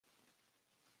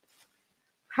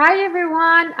Hi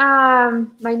everyone,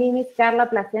 my name is Carla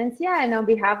Plasencia, and on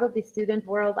behalf of the student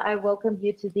world, I welcome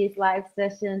you to this live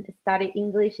session, Study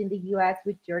English in the US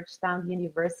with Georgetown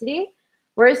University.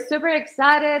 We're super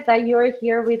excited that you're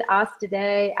here with us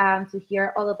today to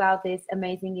hear all about this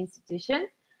amazing institution.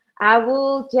 I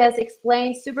will just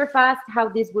explain super fast how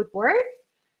this would work.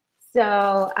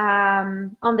 So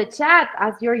on the chat,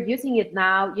 as you're using it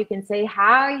now, you can say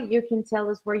hi. You can tell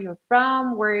us where you're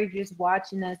from, where you're just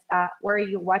watching us, where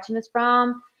you're watching us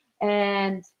from,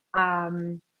 and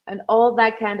all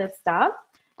that kind of stuff.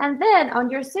 And then on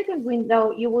your second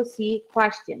window, you will see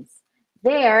questions.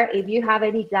 There, if you have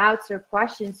any doubts or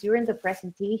questions during the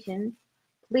presentation,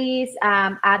 please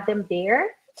add them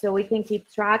there so we can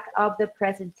keep track of the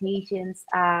presentations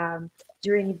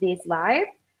during this live.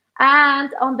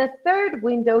 And on the third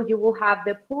window, you will have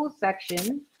the poll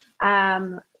section.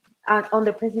 On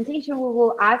the presentation, we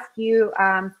will ask you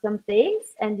some things,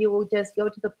 and you will just go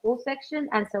to the poll section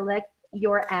and select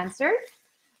your answer.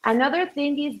 Another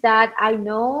thing is that I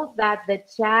know that the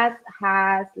chat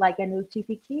has like a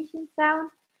notification sound,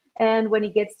 and when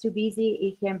it gets too busy,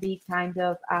 it can be kind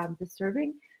of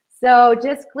disturbing. So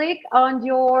just click on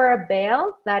your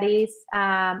bell that is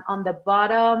on the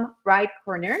bottom right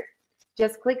corner.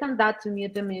 Just click on that to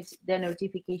mute the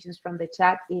notifications from the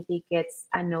chat if it gets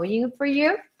annoying for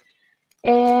you.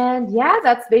 And yeah,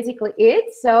 that's basically it.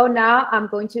 So now I'm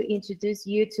going to introduce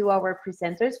you to our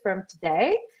presenters from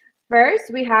today.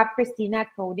 First, we have Christina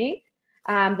Koenig,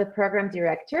 the program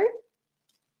director.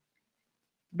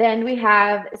 Then we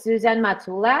have Susan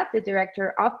Matula, the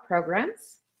director of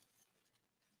programs.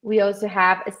 We also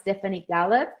have Stephanie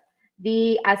Gallup,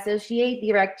 the associate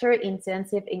director,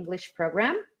 intensive English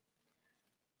program.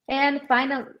 And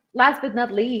finally, last but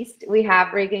not least, we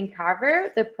have Regan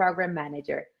Carver, the program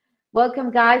manager.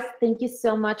 Welcome, guys. Thank you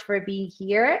so much for being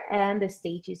here, and the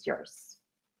stage is yours.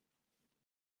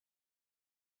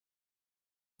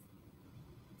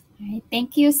 All right.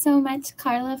 Thank you so much,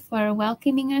 Carla, for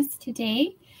welcoming us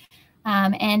today.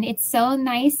 And it's so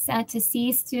nice to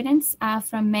see students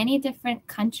from many different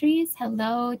countries.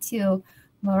 Hello to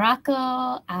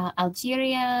Morocco,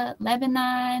 Algeria,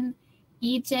 Lebanon,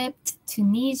 Egypt,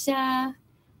 Tunisia,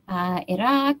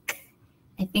 Iraq.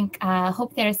 I think,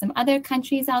 hope there are some other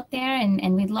countries out there,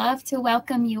 and we'd love to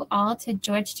welcome you all to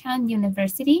Georgetown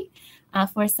University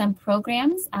for some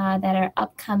programs that are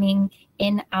upcoming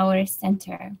in our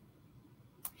center.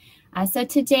 So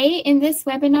today in this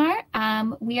webinar,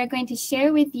 we are going to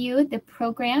share with you the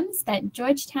programs that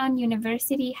Georgetown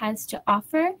University has to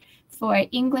offer for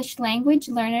English language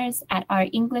learners at our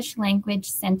English Language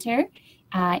Center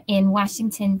in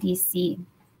Washington, D.C.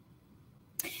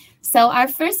 So our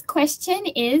first question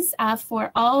is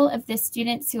for all of the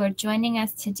students who are joining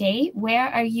us today, where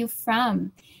are you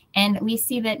from? And we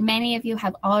see that many of you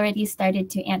have already started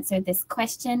to answer this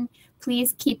question.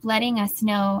 Please keep letting us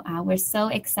know. We're so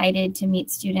excited to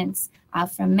meet students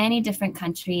from many different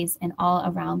countries and all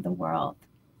around the world.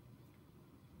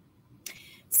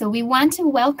 So we want to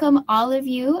welcome all of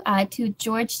you to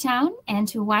Georgetown and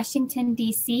to Washington,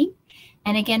 D.C.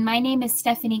 And again, my name is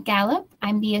Stephanie Gallup.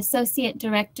 I'm the Associate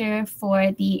Director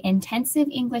for the Intensive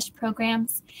English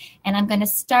Programs. And I'm going to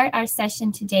start our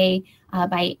session today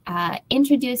by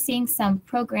introducing some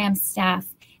program staff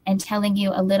and telling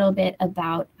you a little bit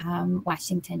about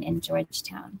Washington and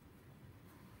Georgetown.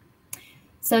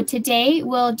 So today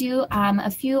we'll do a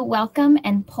few welcome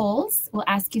and polls. We'll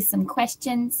ask you some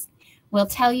questions. We'll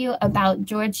tell you about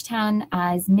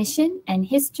Georgetown's mission and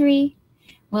history.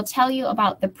 We'll tell you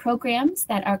about the programs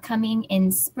that are coming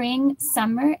in spring,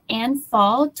 summer, and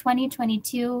fall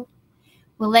 2022.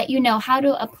 We'll let you know how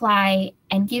to apply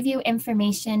and give you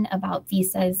information about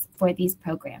visas for these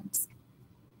programs.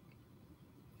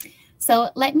 So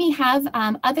let me have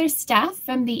other staff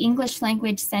from the English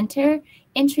Language Center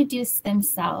introduce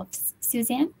themselves.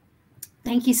 Suzanne?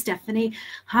 Thank you, Stephanie.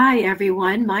 Hi,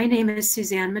 everyone. My name is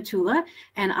Suzanne Matula,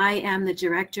 and I am the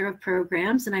Director of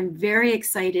Programs, and I'm very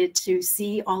excited to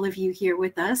see all of you here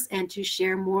with us and to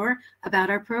share more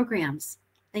about our programs.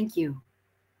 Thank you.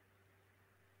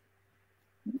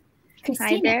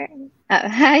 Christina.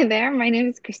 Hi there. My name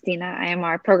is Christina. I am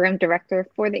our Program Director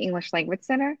for the English Language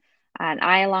Center, and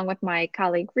I, along with my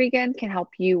colleague Regan, can help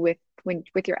you with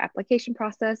your application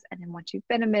process. And then once you've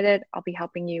been admitted, I'll be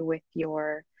helping you with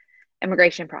your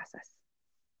immigration process.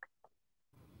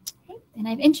 Okay, and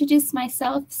I've introduced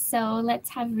myself, so let's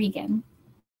have Regan.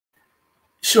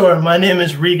 Sure. My name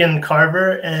is Regan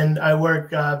Carver, and I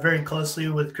work very closely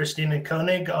with Christina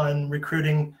Koenig on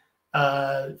recruiting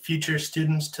future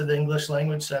students to the English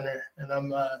Language Center. And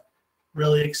I'm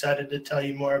really excited to tell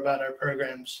you more about our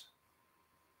programs.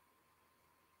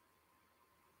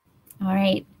 All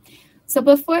right. So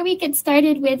before we get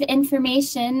started with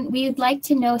information, we'd like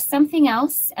to know something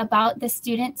else about the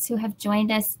students who have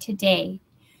joined us today.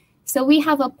 So we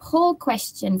have a poll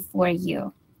question for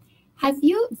you. Have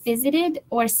you visited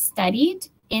or studied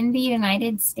in the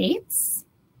United States?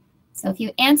 So if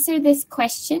you answer this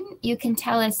question, you can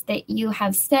tell us that you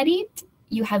have studied,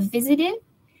 you have visited,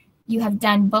 you have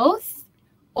done both,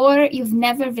 or you've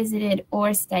never visited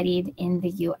or studied in the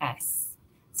US.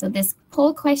 So this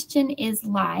poll question is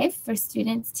live for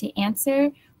students to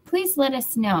answer. Please let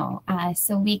us know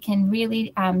so we can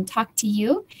really talk to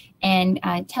you and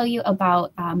tell you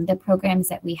about the programs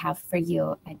that we have for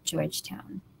you at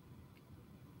Georgetown.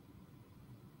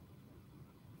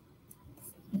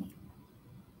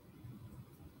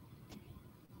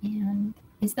 And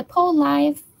is the poll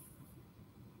live?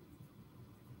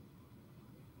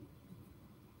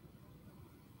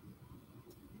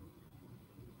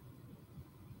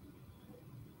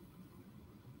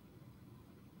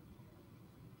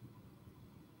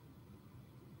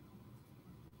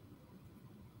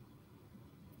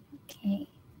 Okay,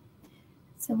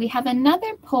 so we have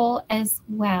another poll as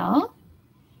well.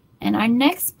 And our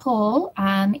next poll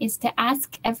is to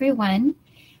ask everyone,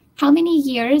 how many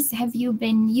years have you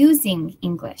been using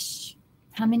English?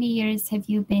 How many years have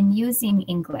you been using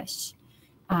English?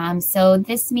 So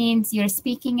this means you're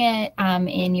speaking it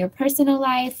in your personal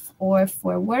life or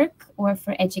for work or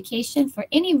for education, for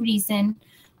any reason.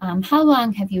 How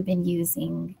long have you been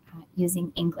using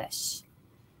English?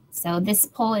 So this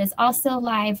poll is also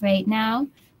live right now,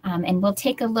 and we'll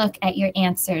take a look at your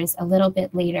answers a little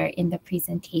bit later in the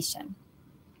presentation.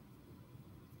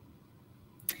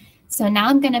 So now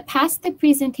I'm going to pass the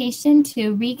presentation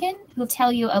to Regan, who'll tell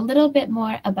you a little bit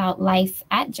more about life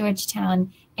at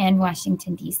Georgetown and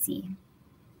Washington, D.C.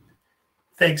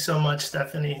 Thanks so much,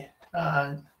 Stephanie.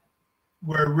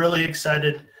 We're really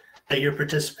excited that you're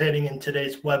participating in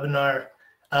today's webinar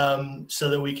so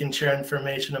that we can share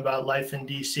information about life in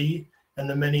DC and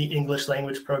the many English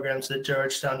language programs that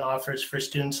Georgetown offers for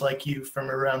students like you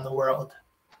from around the world.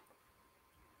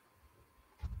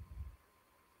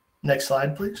 Next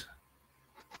slide, please.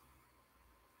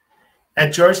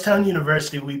 At Georgetown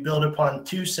University, we build upon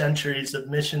 2 centuries of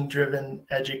mission-driven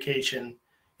education.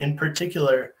 In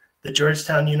particular, the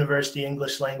Georgetown University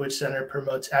English Language Center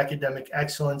promotes academic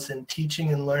excellence in teaching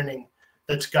and learning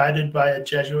that's guided by a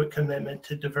Jesuit commitment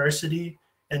to diversity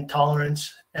and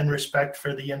tolerance and respect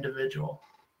for the individual.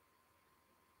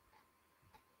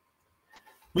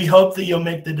 We hope that you'll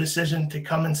make the decision to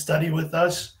come and study with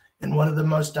us in one of the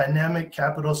most dynamic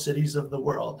capital cities of the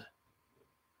world.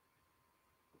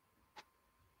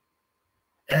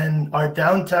 And our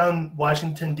downtown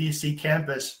Washington, D.C.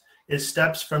 campus is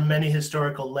steps from many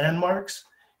historical landmarks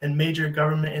and major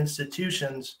government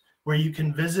institutions where you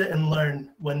can visit and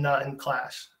learn when not in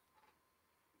class.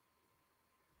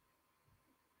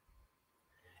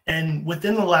 And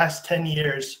within the last 10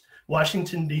 years,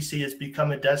 Washington, D.C. has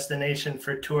become a destination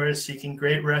for tourists seeking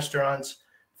great restaurants,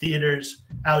 theaters,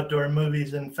 outdoor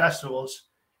movies, and festivals,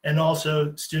 and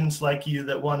also students like you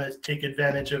that want to take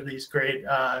advantage of these great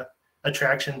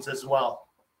attractions as well.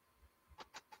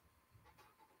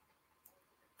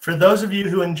 For those of you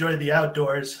who enjoy the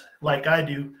outdoors, like I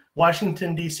do,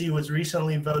 Washington, D.C. was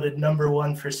recently voted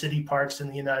 #1 for city parks in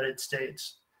the United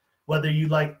States. Whether you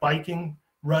like biking,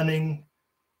 running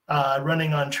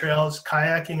on trails,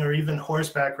 kayaking, or even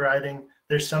horseback riding,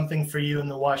 there's something for you in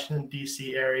the Washington,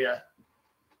 D.C. area.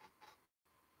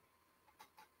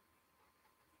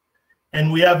 And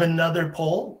we have another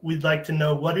poll. We'd like to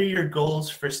know, what are your goals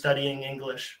for studying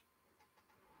English?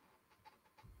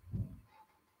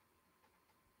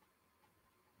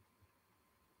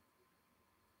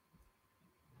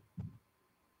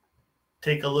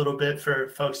 Take a little bit for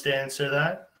folks to answer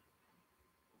that.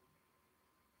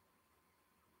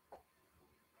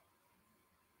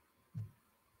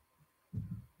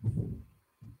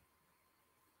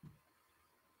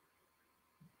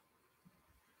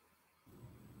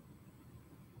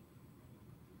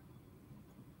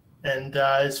 And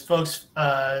as folks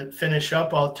finish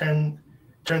up, I'll turn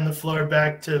the floor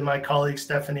back to my colleague,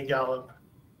 Stephanie Gallup.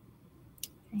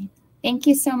 Thank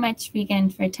you so much, Regan,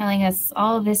 for telling us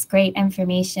all of this great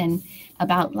information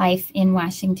about life in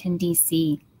Washington,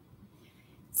 D.C.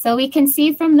 So we can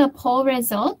see from the poll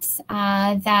results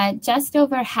that just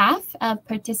over half of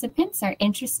participants are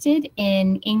interested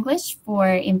in English for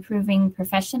improving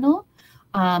professional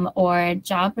or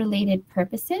job-related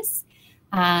purposes.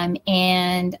 And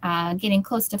getting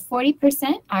close to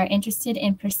 40% are interested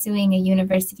in pursuing a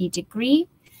university degree.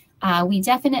 We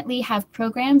definitely have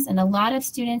programs and a lot of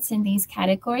students in these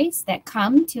categories that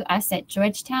come to us at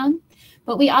Georgetown,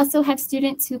 but we also have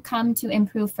students who come to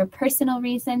improve for personal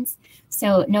reasons.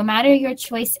 So no matter your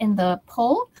choice in the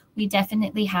poll, we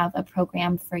definitely have a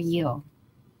program for you.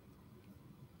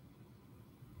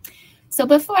 So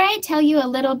before I tell you a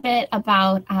little bit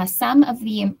about some of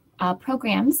the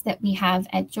programs that we have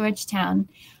at Georgetown,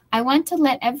 I want to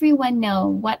let everyone know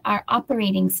what our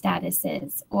operating status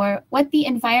is, or what the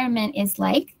environment is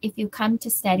like if you come to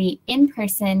study in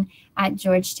person at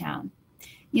Georgetown.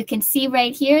 You can see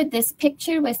right here, this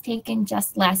picture was taken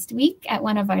just last week at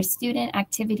one of our student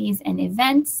activities and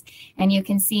events. And you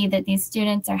can see that these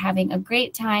students are having a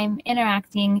great time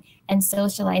interacting and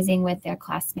socializing with their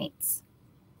classmates.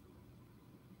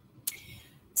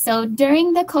 So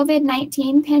during the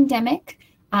COVID-19 pandemic,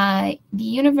 the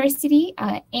university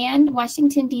and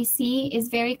Washington, D.C. is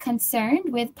very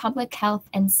concerned with public health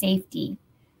and safety.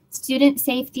 Student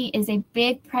safety is a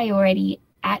big priority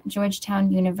at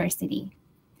Georgetown University.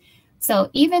 So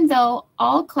even though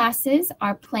all classes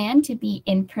are planned to be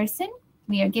in person,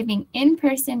 we are giving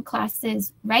in-person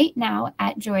classes right now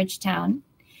at Georgetown.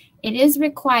 It is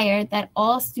required that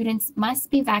all students must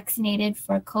be vaccinated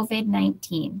for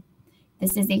COVID-19.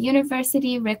 This is a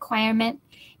university requirement,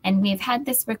 and we've had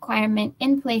this requirement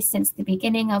in place since the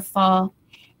beginning of fall,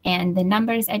 and the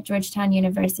numbers at Georgetown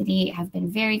University have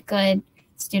been very good.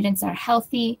 Students are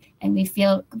healthy, and we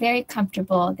feel very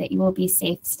comfortable that you will be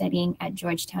safe studying at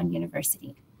Georgetown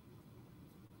University.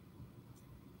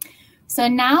 So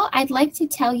now I'd like to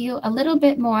tell you a little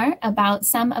bit more about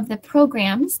some of the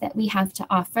programs that we have to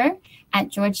offer at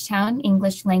Georgetown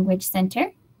English Language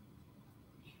Center.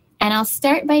 And I'll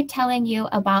start by telling you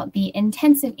about the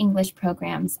intensive English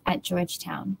programs at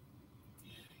Georgetown.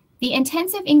 The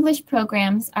intensive English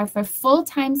programs are for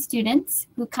full-time students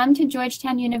who come to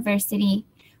Georgetown University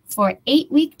for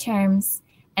 8-week terms,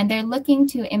 and they're looking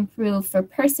to improve for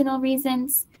personal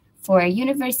reasons, for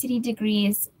university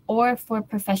degrees, or for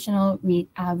professional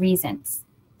reasons.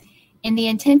 In the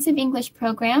intensive English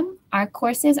program, our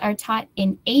courses are taught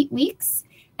in 8 weeks,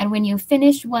 and when you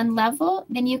finish one level,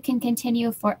 then you can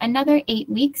continue for another 8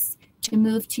 weeks to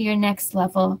move to your next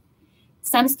level.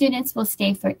 Some students will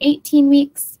stay for 18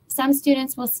 weeks. Some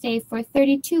students will stay for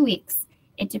 32 weeks.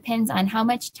 It depends on how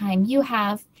much time you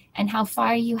have and how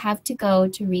far you have to go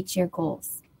to reach your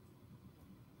goals.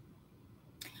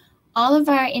 All of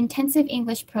our intensive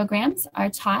English programs are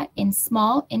taught in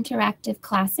small interactive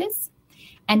classes,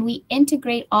 and we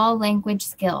integrate all language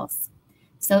skills.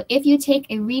 So if you take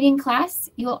a reading class,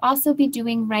 you'll also be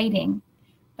doing writing,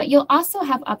 but you'll also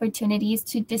have opportunities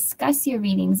to discuss your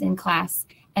readings in class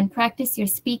and practice your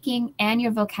speaking and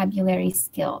your vocabulary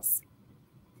skills.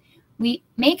 We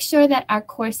make sure that our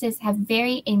courses have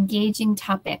very engaging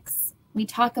topics. We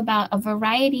talk about a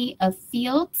variety of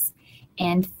fields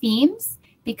and themes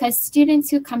because students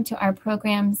who come to our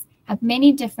programs have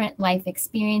many different life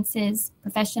experiences,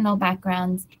 professional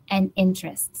backgrounds, and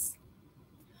interests.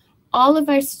 All of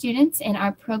our students in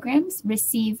our programs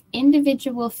receive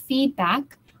individual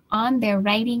feedback on their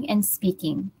writing and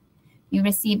speaking. You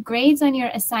receive grades on your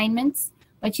assignments,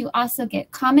 but you also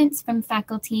get comments from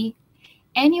faculty,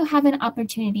 and you have an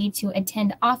opportunity to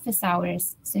attend office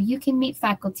hours so you can meet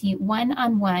faculty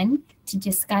one-on-one to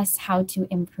discuss how to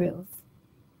improve.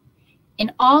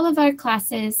 In all of our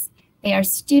classes, they are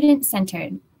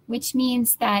student-centered, which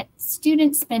means that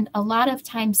students spend a lot of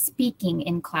time speaking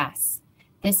in class.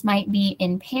 This might be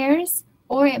in pairs,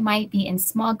 or it might be in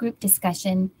small group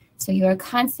discussion, so you are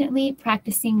constantly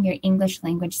practicing your English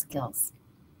language skills.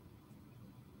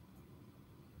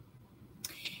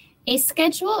 A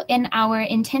schedule in our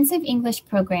intensive English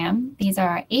program, these are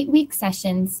our 8-week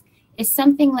sessions, is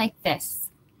something like this.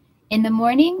 In the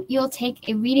morning, you'll take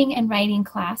a reading and writing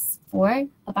class for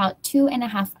about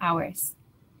 2.5 hours.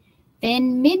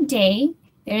 Then midday,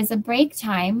 there's a break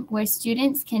time where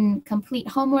students can complete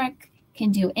homework,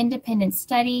 can do independent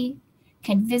study,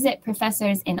 can visit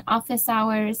professors in office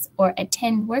hours or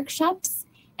attend workshops,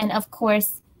 and of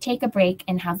course, take a break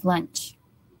and have lunch.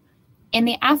 In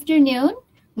the afternoon,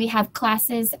 we have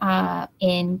classes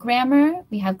in grammar,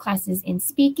 we have classes in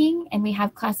speaking, and we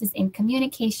have classes in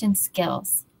communication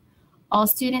skills. All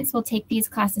students will take these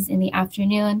classes in the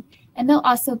afternoon, and they'll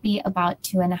also be about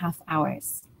 2.5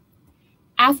 hours.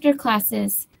 After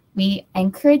classes, we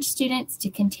encourage students to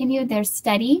continue their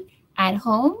study at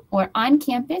home or on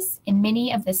campus in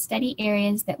many of the study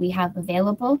areas that we have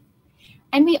available.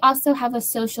 And we also have a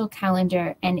social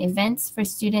calendar and events for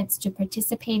students to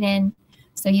participate in,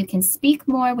 so you can speak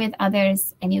more with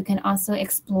others and you can also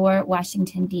explore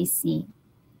Washington, D.C.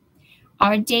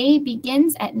 Our day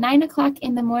begins at 9 o'clock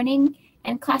in the morning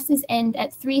and classes end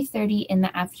at 3:30 in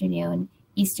the afternoon,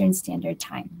 Eastern Standard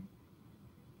Time.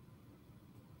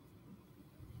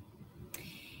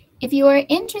 If you are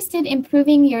interested in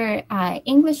improving your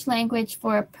English language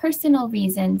for personal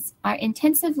reasons, our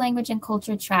Intensive Language and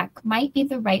Culture track might be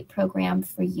the right program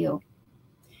for you.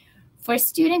 For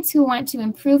students who want to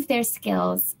improve their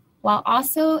skills while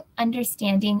also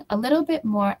understanding a little bit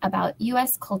more about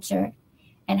U.S. culture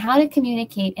and how to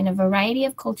communicate in a variety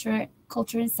of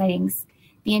culture settings,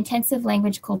 the Intensive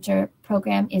Language Culture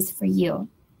program is for you.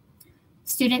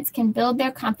 Students can build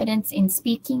their confidence in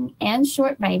speaking and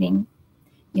short writing.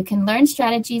 You can learn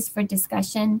strategies for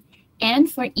discussion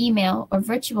and for email or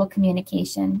virtual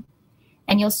communication,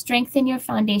 and you'll strengthen your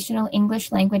foundational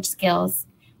English language skills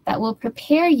that will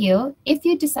prepare you if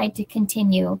you decide to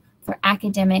continue for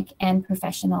academic and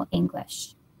professional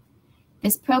English.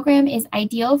 This program is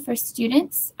ideal for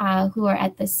students who are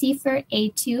at the CFER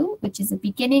A2, which is a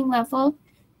beginning level,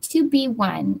 to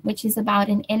B1, which is about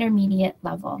an intermediate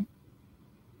level.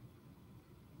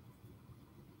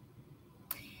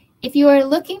 If you are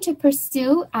looking to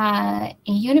pursue a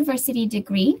university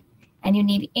degree and you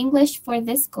need English for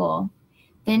this goal,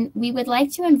 then we would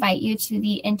like to invite you to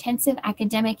the Intensive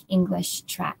Academic English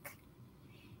track.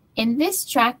 In this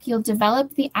track, you'll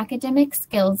develop the academic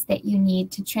skills that you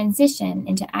need to transition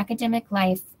into academic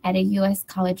life at a U.S.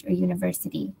 college or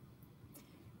university.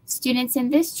 Students in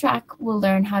this track will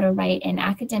learn how to write an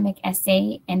academic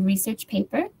essay and research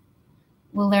paper,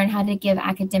 will learn how to give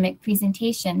academic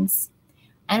presentations,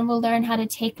 and will learn how to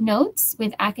take notes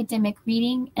with academic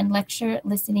reading and lecture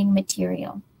listening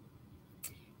material.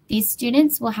 These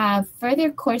students will have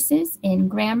further courses in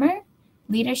grammar,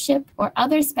 leadership, or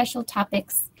other special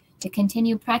topics to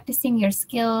continue practicing your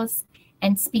skills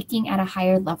and speaking at a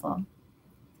higher level.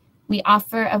 We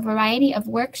offer a variety of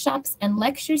workshops and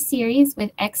lecture series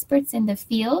with experts in the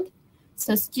field,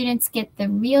 so students get the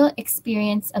real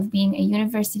experience of being a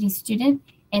university student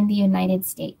in the United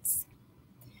States.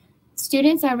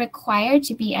 Students are required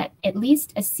to be at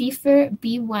least a CFER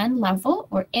B1 level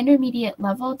or intermediate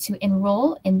level to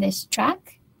enroll in this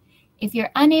track. If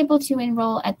you're unable to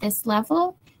enroll at this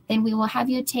level, then we will have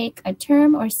you take a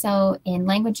term or so in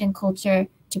language and culture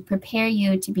to prepare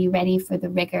you to be ready for the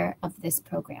rigor of this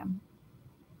program.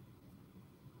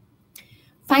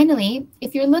 Finally,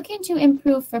 if you're looking to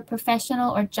improve for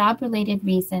professional or job-related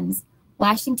reasons,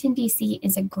 Washington, D.C.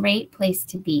 is a great place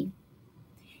to be.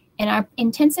 In our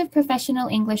Intensive Professional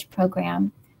English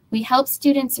program, we help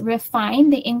students refine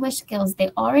the English skills they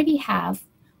already have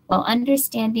while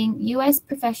understanding U.S.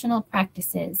 professional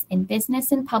practices in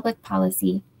business and public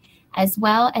policy, as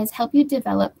well as help you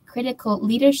develop critical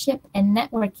leadership and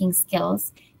networking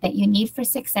skills that you need for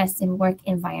success in work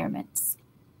environments.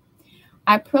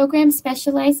 Our program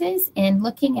specializes in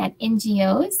looking at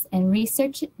NGOs and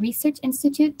research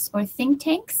institutes or think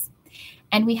tanks,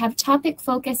 and we have topic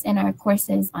focus in our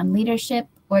courses on leadership,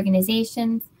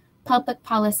 organizations, public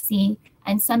policy,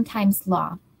 and sometimes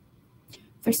law.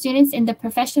 For students in the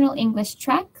professional English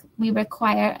track, we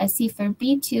require a CFER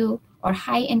B2 or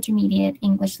high intermediate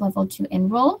English level to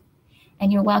enroll,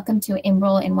 and you're welcome to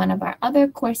enroll in one of our other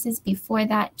courses before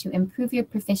that to improve your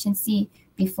proficiency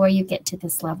before you get to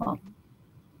this level.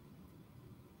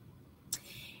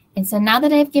 And so now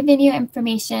that I've given you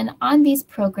information on these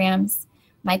programs,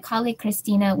 my colleague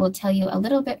Christina will tell you a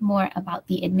little bit more about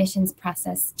the admissions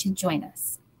process to join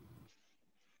us.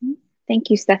 Thank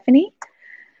you, Stephanie.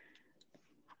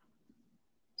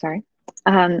 Sorry.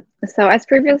 So as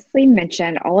previously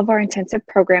mentioned, all of our intensive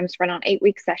programs run on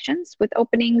 8-week sessions with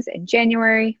openings in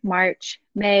January, March,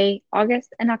 May,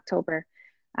 August, and October.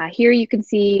 Here you can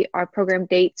see our program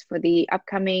dates for the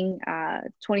upcoming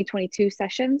 2022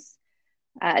 sessions,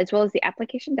 as well as the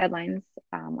application deadlines.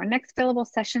 Our next available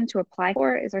session to apply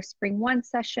for is our Spring 1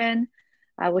 session,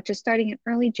 which is starting in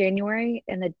early January,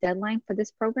 and the deadline for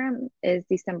this program is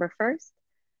December 1st.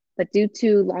 But due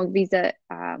to long visa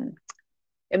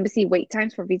embassy wait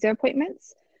times for visa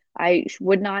appointments, I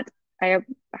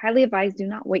highly advise do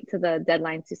not wait to the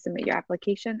deadline to submit your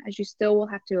application, as you still will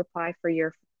have to apply for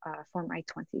your Form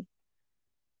I-20.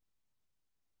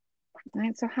 All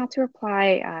right, so how to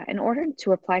apply. In order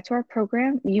to apply to our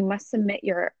program, you must submit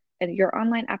your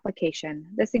online application.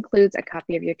 This includes a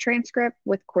copy of your transcript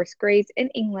with course grades in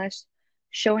English,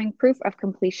 showing proof of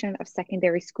completion of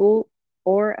secondary school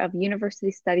or of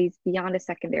university studies beyond a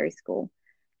secondary school.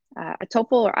 A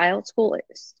TOEFL or IELTS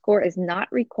score is not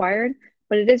required,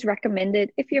 but it is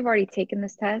recommended if you've already taken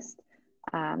this test,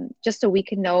 just so we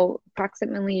can know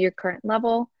approximately your current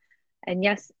level. And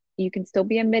yes, you can still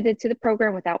be admitted to the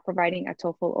program without providing a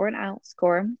TOEFL or an IELTS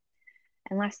score.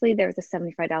 And lastly, there's a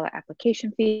 $75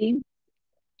 application fee.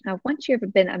 Now, once you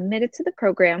have been admitted to the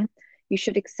program, you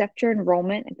should accept your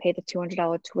enrollment and pay the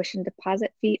 $200 tuition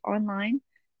deposit fee online.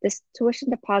 This tuition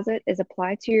deposit is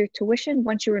applied to your tuition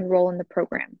once you enroll in the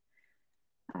program.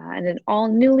 And then all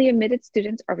newly admitted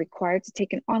students are required to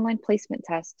take an online placement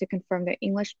test to confirm their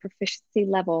English proficiency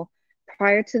level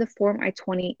prior to the Form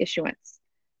I-20 issuance.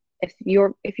 If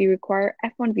you require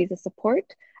F1 visa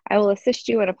support, I will assist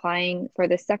you in applying for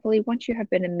this separately once you have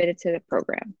been admitted to the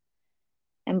program.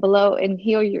 And below in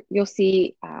here, you'll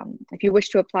see if you wish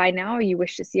to apply now or you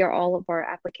wish to see all of our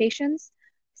applications,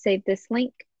 save this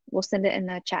link. We'll send it in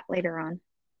the chat later on.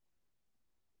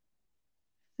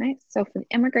 Right, so for the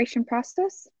immigration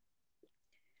process,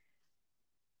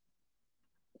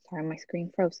 sorry, my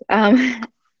screen froze.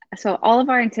 So all of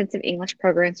our intensive English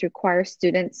programs require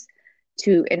students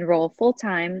to enroll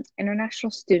full-time.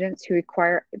 International students who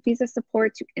require visa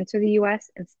support to enter the US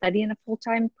and study in a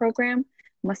full-time program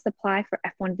must apply for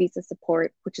F1 visa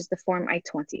support, which is the Form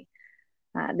I-20.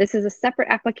 This is a separate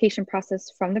application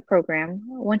process from the program.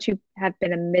 Once you have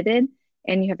been admitted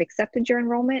and you have accepted your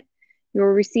enrollment, you will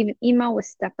receive an email with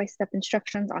step-by-step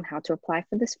instructions on how to apply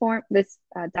for this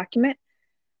document.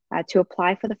 To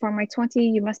apply for the Form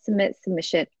I-20, you must submit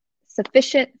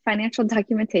sufficient financial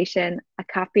documentation, a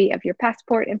copy of your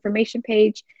passport information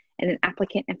page, and an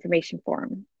applicant information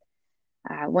form.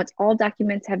 Once all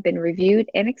documents have been reviewed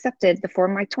and accepted, the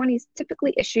Form I-20 is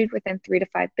typically issued within 3 to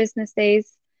 5 business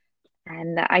days.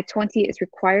 And the I-20 is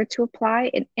required to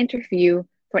apply and interview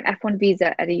for an F1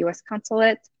 visa at a US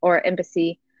consulate or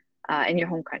embassy in your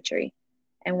home country.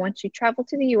 And once you travel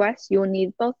to the US, you will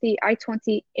need both the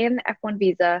I-20 and the F1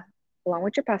 visa, along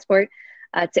with your passport,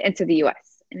 to enter the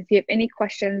US. And if you have any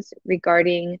questions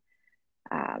regarding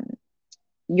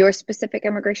your specific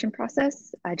immigration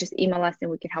process, just email us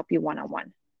and we can help you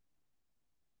one-on-one.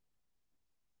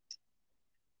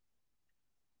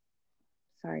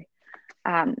 Sorry.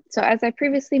 So as I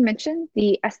previously mentioned,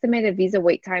 the estimated visa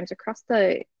wait times across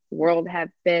the world have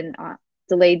been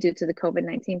delayed due to the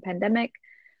COVID-19 pandemic.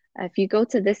 If you go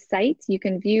to this site, you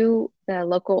can view the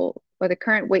local or the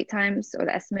current wait times or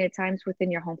the estimated times within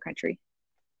your home country.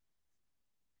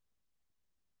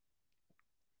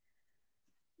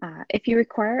 If you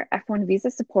require F1 visa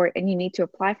support and you need to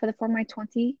apply for the Form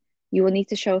I-20, you will need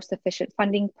to show sufficient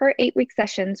funding per 8-week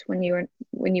sessions when you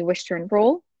wish to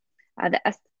enroll. The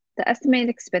estimated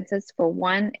expenses for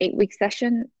one 8-week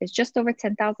session is just over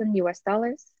 $10,000 US.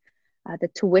 The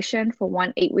tuition for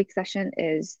one 8-week session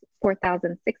is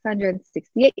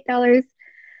 $4,668.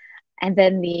 And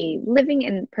then the living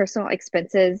and personal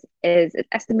expenses is an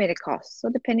estimated cost.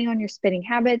 So depending on your spending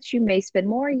habits, you may spend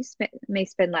more, you may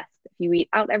spend less. If you eat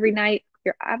out every night,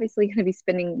 you're obviously going to be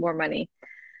spending more money.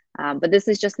 But this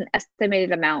is just an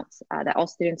estimated amount that all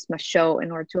students must show in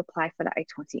order to apply for the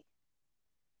I-20.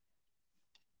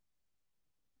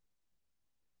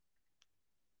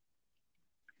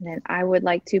 And then I would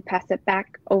like to pass it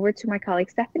back over to my colleague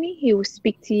Stephanie, who will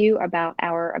speak to you about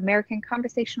our American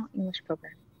Conversational English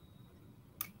program.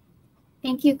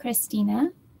 Thank you,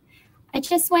 Christina. I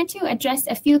just want to address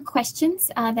a few questions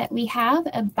that we have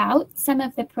about some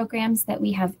of the programs that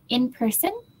we have in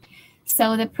person.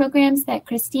 So the programs that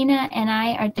Christina and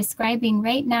I are describing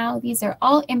right now, these are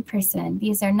all in person.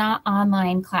 These are not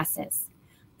online classes.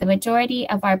 The majority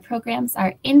of our programs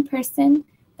are in person,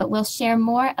 but we'll share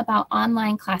more about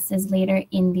online classes later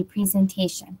in the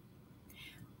presentation.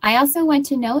 I also want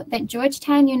to note that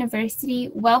Georgetown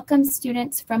University welcomes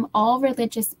students from all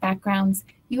religious backgrounds.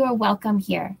 You are welcome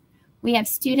here. We have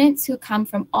students who come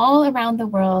from all around the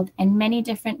world and many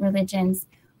different religions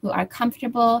who are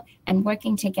comfortable and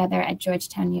working together at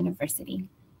Georgetown University.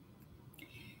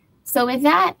 So with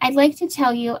that, I'd like to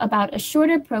tell you about a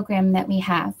shorter program that we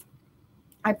have.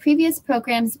 Our previous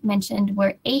programs mentioned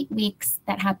were 8 weeks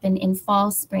that happen in fall,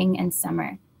 spring, and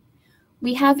summer.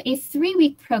 We have a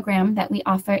 3-week program that we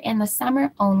offer in the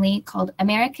summer only called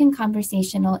American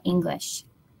Conversational English.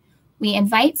 We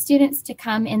invite students to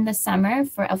come in the summer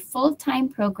for a full-time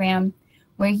program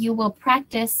where you will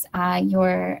practice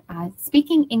your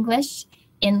speaking English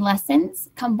in lessons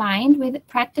combined with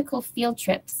practical field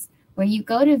trips where you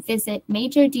go to visit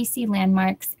major DC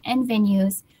landmarks and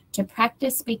venues to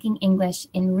practice speaking English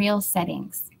in real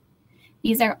settings.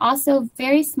 These are also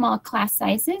very small class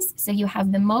sizes, so you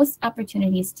have the most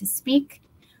opportunities to speak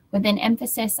with an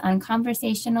emphasis on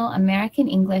conversational American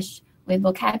English with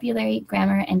vocabulary,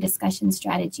 grammar, and discussion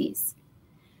strategies.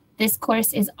 This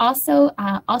course is also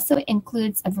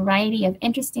includes a variety of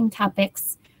interesting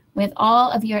topics with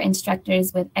all of your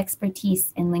instructors with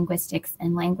expertise in linguistics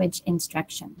and language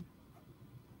instruction.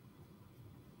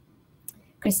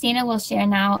 Christina will share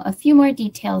now a few more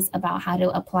details about how to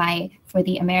apply for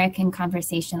the American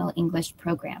Conversational English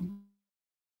program.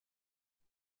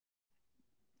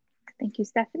 Thank you,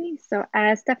 Stephanie. So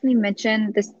as Stephanie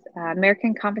mentioned, this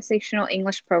American Conversational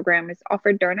English program is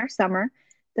offered during our summer.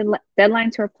 The deadline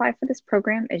to apply for this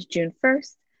program is June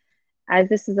 1st. As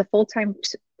this is a full-time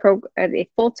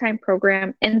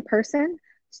program in person,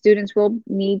 students will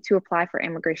need to apply for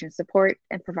immigration support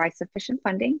and provide sufficient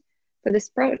funding. For this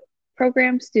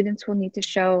program, students will need to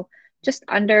show just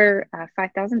under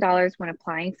 $5,000 when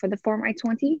applying for the Form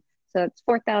I-20. So it's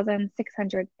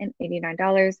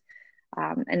 $4,689.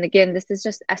 And again, this is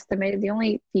just estimated. The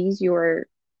only fees you are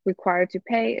required to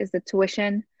pay is the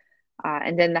tuition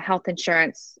and then the health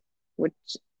insurance, which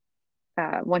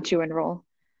once you enroll.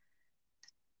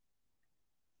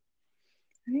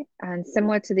 All right. And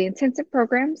similar to the intensive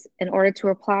programs, in order to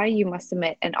apply, you must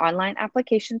submit an online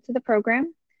application to the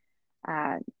program.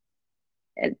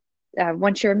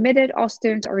 Once you're admitted, all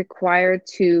students are required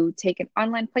to take an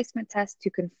online placement test to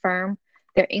confirm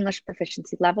their English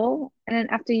proficiency level. And then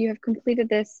after you have completed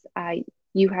this,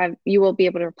 you will be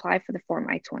able to apply for the Form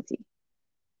I-20.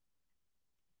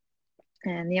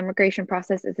 And the immigration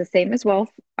process is the same as well,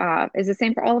 is the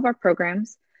same for all of our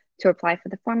programs. To apply for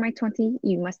the Form I-20,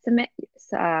 you must submit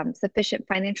sufficient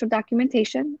financial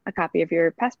documentation, a copy of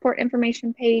your passport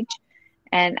information page,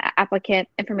 and applicant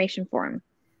information form.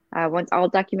 Once all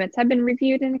documents have been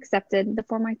reviewed and accepted, the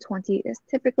Form I-20 is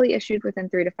typically issued within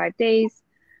 3 to 5 days.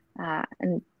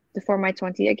 And the Form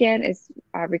I-20, again, is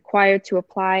required to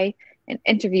apply and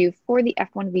interview for the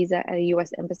F1 visa at a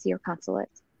U.S. embassy or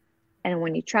consulate. And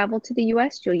when you travel to the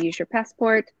U.S., you'll use your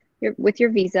passport with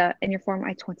your visa and your Form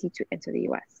I-20 to enter the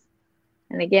U.S.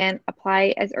 And again,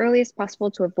 apply as early as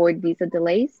possible to avoid visa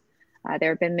delays. There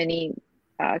have been many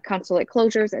consulate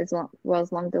closures as well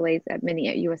as long delays at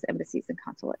many U.S. embassies and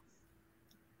consulates.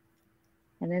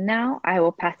 And then now I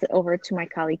will pass it over to my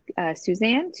colleague,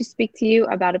 Suzanne, to speak to you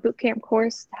about a bootcamp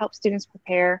course to help students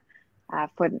prepare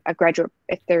for a graduate,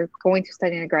 if they're going to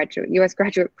study in a U.S.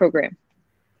 graduate program.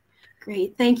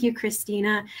 Great, thank you,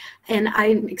 Christina. And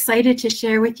I'm excited to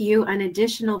share with you an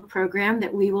additional program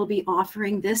that we will be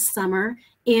offering this summer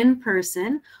in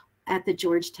person at the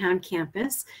Georgetown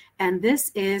campus. And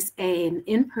this is an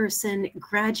in-person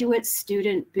graduate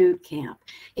student boot camp.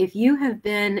 If you have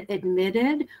been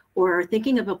admitted or are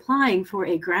thinking of applying for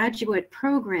a graduate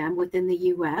program within the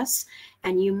US,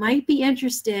 and you might be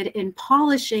interested in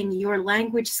polishing your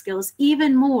language skills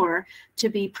even more to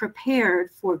be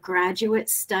prepared for graduate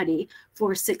study,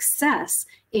 for success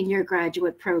in your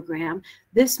graduate program,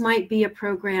 this might be a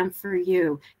program for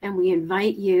you. And we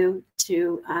invite you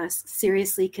to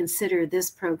seriously consider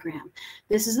this program.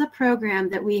 This is a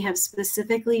program that we have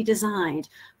specifically designed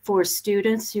for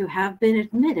students who have been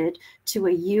admitted to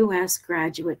a U.S.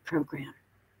 graduate program.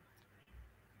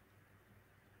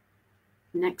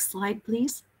 Next slide,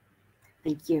 please.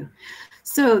 Thank you.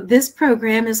 So this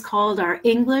program is called our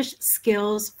English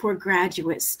Skills for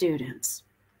Graduate Students.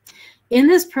 In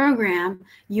this program,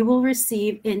 you will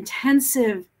receive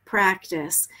intensive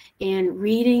practice in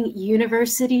reading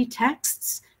university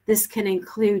texts. This can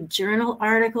include journal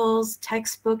articles,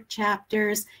 textbook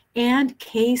chapters, and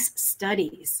case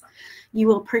studies. You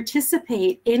will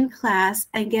participate in class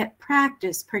and get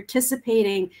practice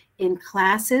participating in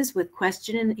classes with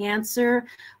question and answer,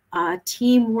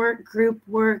 teamwork,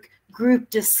 group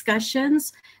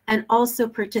discussions, and also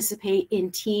participate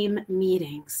in team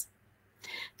meetings.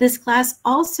 This class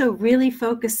also really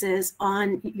focuses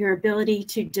on your ability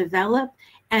to develop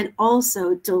and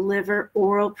also deliver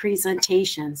oral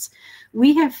presentations.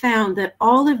 We have found that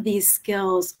all of these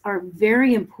skills are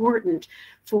very important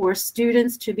for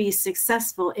students to be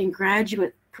successful in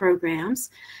graduate programs,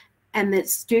 and that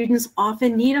students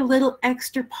often need a little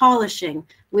extra polishing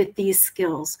with these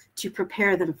skills to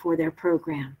prepare them for their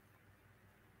program.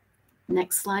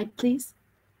 Next slide, please.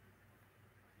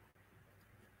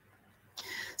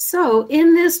 So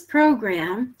in this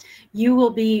program, you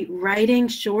will be writing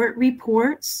short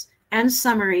reports and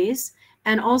summaries,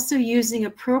 and also using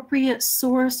appropriate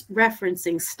source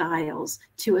referencing styles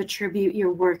to attribute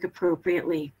your work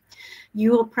appropriately.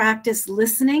 You will practice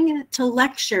listening to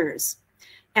lectures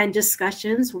and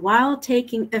discussions while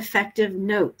taking effective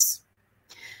notes.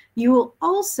 You will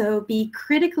also be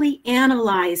critically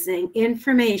analyzing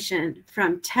information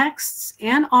from texts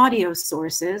and audio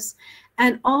sources,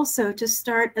 and also to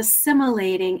start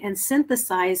assimilating and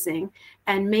synthesizing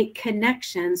and make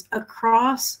connections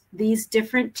across these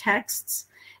different texts,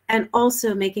 and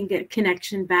also making a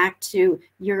connection back to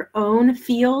your own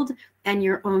field and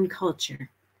your own culture.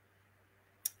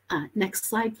 Next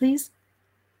slide, please.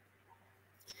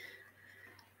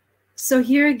 So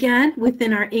here again,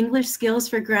 within our English Skills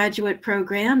for Graduate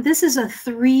program, this is a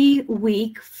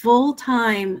 3-week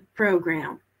full-time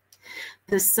program.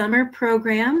 The summer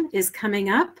program is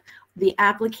coming up. The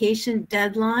application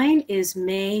deadline is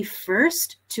May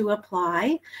 1st to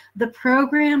apply. The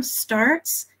program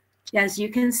starts, as you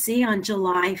can see, on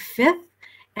July 5th,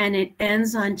 and it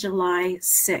ends on July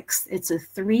 6th. It's a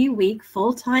 3-week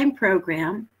full-time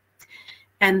program.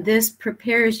 And this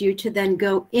prepares you to then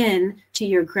go in to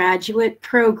your graduate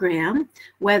program,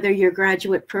 whether your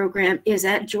graduate program is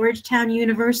at Georgetown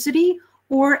University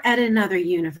or at another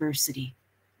university.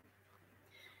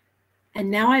 And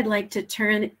now I'd like to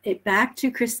turn it back to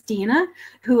Christina,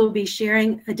 who will be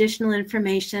sharing additional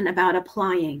information about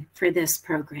applying for this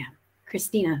program.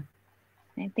 Christina.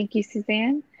 Okay, thank you,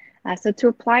 Suzanne. So to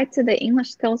apply to the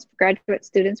English Skills for Graduate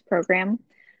Students program,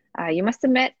 you must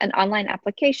submit an online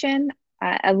application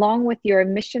along with your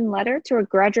admission letter to a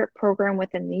graduate program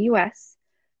within the U.S.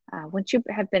 Once you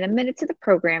have been admitted to the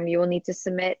program, you will need to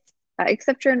submit,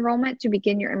 accept your enrollment to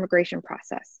begin your immigration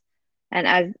process. And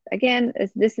as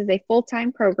this is a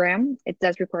full-time program, it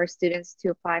does require students to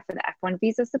apply for the F1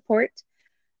 visa support.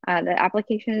 The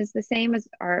application is the same as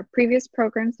our previous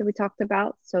programs that we talked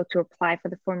about. So to apply for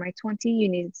the Form I-20, you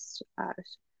need to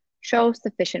show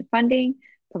sufficient funding,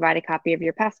 provide a copy of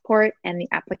your passport and the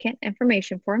applicant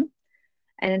information form.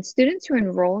 And then students who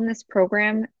enroll in this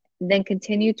program then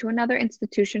continue to another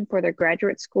institution for their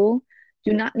graduate school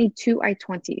do not need 2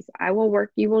 I-20s.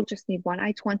 You will just need 1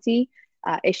 I-20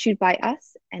 issued by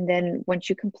us. And then once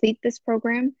you complete this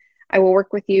program, I will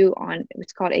work with you on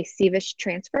what's called a CVISH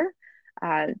transfer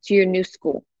to your new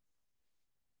school.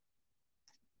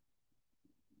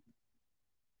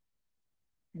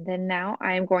 And then now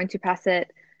I am going to pass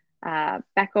it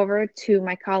back over to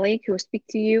my colleague who will speak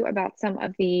to you about some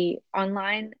of the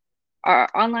online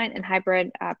and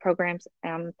hybrid programs.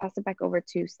 Pass it back over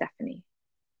to Stephanie.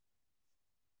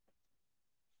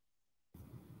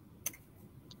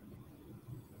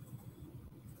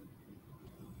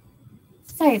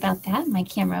 Sorry about that. My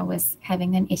camera was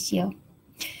having an issue.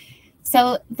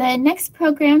 So the next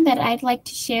program that I'd like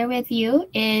to share with you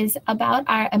is about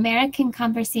our American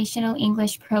Conversational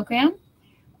English program.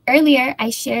 Earlier,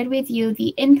 I shared with you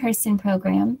the in-person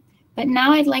program, but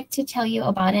now I'd like to tell you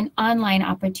about an online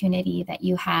opportunity that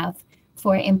you have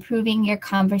for improving your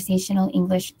conversational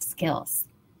English skills.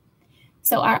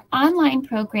 So our online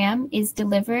program is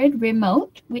delivered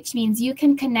remote, which means you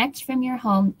can connect from your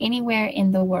home anywhere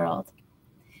in the world.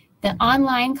 The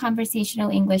online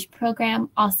conversational English program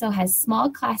also has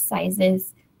small class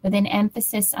sizes with an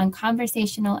emphasis on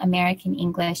conversational American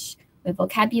English with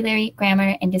vocabulary,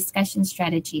 grammar, and discussion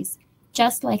strategies,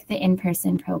 just like the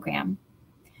in-person program.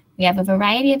 We have a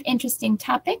variety of interesting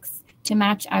topics to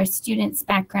match our students'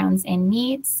 backgrounds and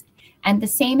needs, and the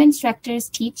same instructors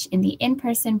teach in the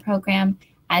in-person program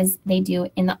as they do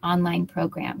in the online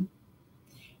program.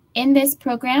 In this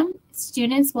program,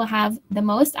 students will have the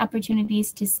most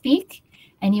opportunities to speak,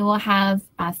 and you will have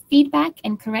feedback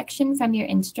and correction from your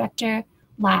instructor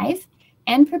live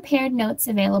and prepared notes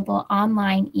available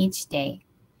online each day.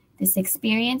 This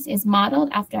experience is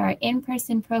modeled after our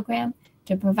in-person program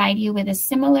to provide you with a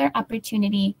similar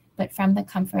opportunity, but from the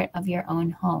comfort of your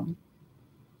own home.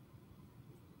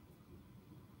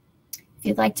 If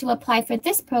you'd like to apply for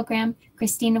this program,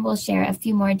 Christina will share a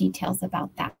few more details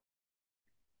about that.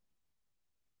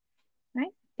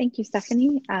 Thank you,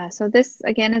 Stephanie. So this,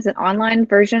 again, is an online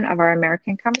version of our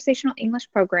American Conversational English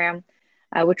program,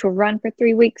 which will run for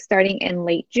 3 weeks starting in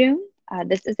late June.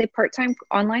 This is a part-time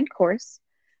online course.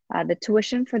 The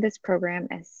tuition for this program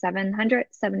is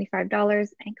 $775,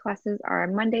 and classes are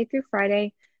Monday through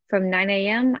Friday from 9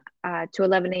 a.m. To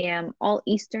 11 a.m., all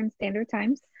Eastern Standard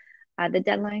Times. The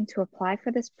deadline to apply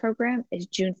for this program is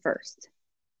June 1st.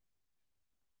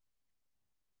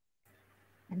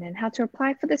 And then how to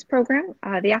apply for this program.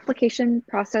 The application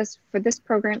process for this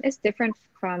program is different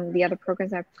from the other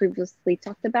programs I've previously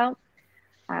talked about.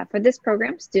 For this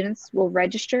program, students will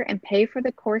register and pay for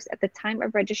the course at the time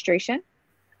of registration.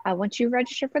 Once you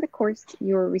register for the course,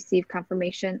 you will receive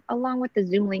confirmation along with the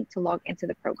Zoom link to log into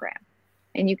the program.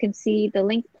 And you can see the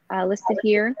link listed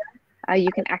here. You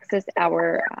can access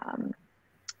our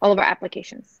all of our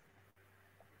applications.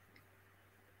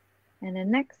 And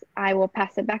then next, I will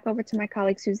pass it back over to my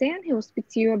colleague, Suzanne, who will speak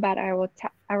to you about our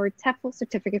TEFL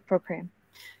certificate program.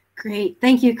 Great.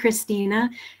 Thank you, Christina.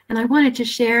 And I wanted to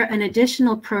share an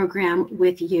additional program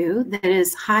with you that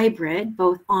is hybrid,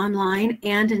 both online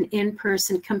and an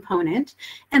in-person component.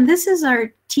 And this is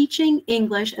our Teaching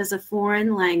English as a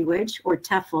Foreign Language, or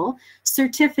TEFL,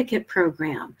 certificate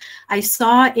program. I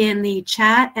saw in the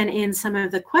chat and in some of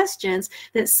the questions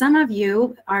that some of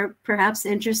you are perhaps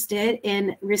interested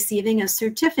in receiving a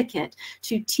certificate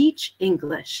to teach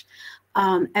English.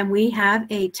 And we have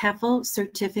a TEFL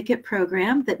certificate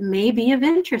program that may be of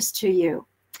interest to you.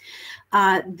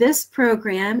 This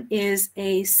program is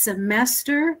a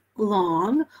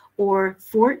semester-long or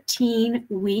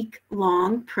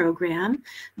 14-week-long program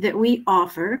that we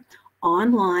offer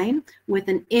online with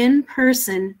an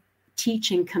in-person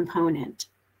teaching component.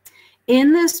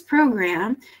 In this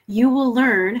program, you will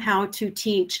learn how to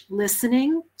teach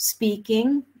listening,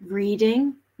 speaking,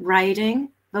 reading, writing,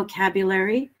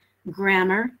 vocabulary,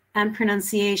 grammar, and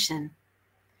pronunciation.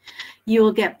 You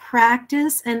will get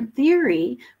practice and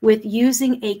theory with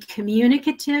using a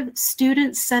communicative,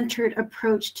 student-centered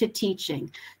approach to teaching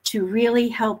to really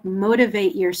help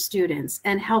motivate your students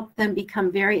and help them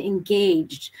become very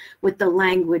engaged with the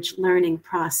language learning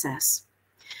process.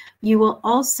 You will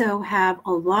also have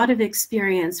a lot of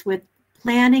experience with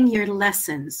planning your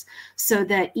lessons so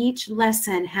that each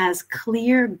lesson has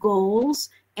clear goals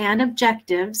and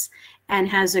objectives and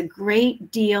has a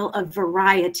great deal of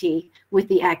variety with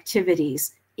the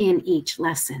activities in each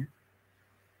lesson.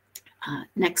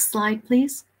 Next slide,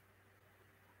 please.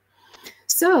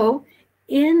 So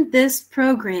in this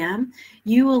program,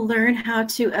 you will learn how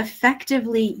to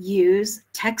effectively use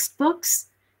textbooks,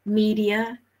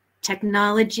 media,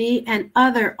 technology, and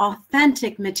other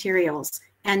authentic materials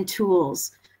and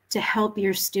tools to help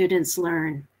your students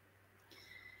learn.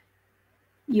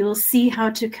 You'll see how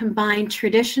to combine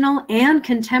traditional and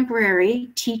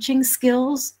contemporary teaching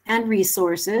skills and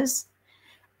resources,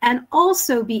 and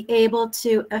also be able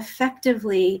to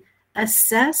effectively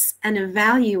assess and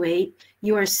evaluate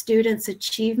your students'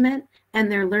 achievement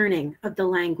and their learning of the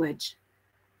language.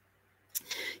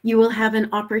 You will have an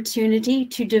opportunity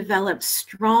to develop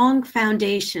strong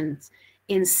foundations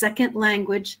in second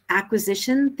language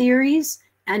acquisition theories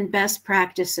and best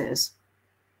practices.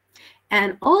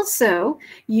 And also,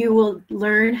 you will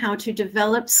learn how to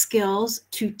develop skills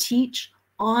to teach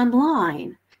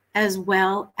online as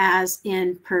well as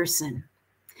in person.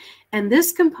 And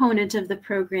this component of the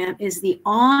program is the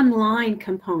online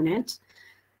component,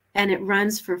 and it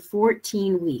runs for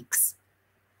 14 weeks.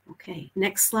 Okay,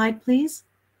 next slide, please.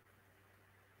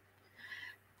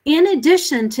 In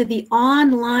addition to the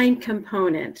online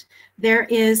component, there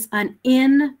is an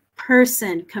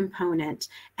in-person component,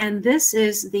 and this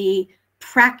is the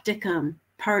practicum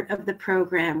part of the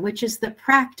program, which is the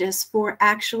practice for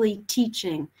actually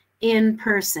teaching in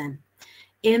person.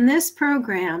 In this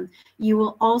program, you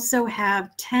will also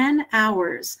have 10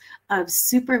 hours of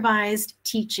supervised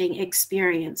teaching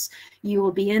experience. You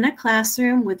will be in a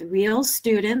classroom with real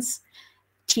students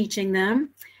teaching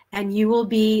them, and you will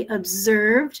be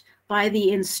observed by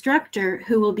the instructor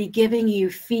who will be giving you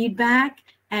feedback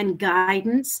and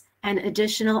guidance and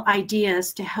additional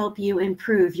ideas to help you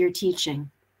improve your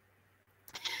teaching.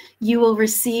 You will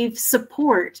receive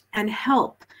support and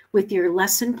help with your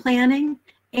lesson planning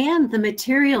and the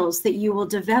materials that you will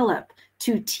develop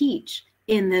to teach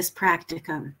in this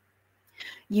practicum.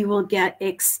 You will get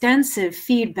extensive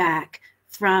feedback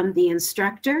from the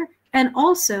instructor and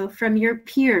also from your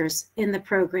peers in the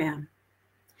program.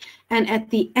 And at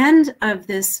the end of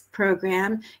this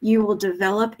program, you will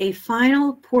develop a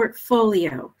final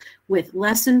portfolio with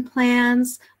lesson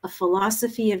plans, a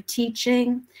philosophy of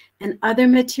teaching, and other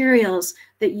materials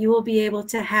that you will be able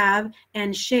to have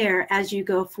and share as you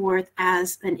go forth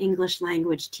as an English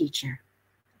language teacher.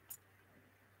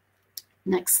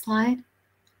 Next slide.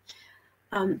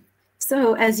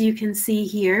 So as you can see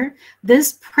here,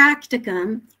 this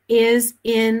practicum is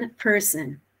in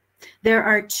person. There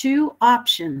are two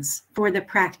options for the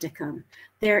practicum.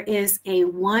 There is a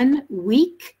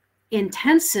 1-week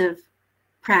intensive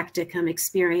practicum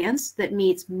experience that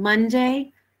meets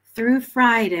Monday through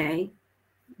Friday,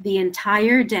 the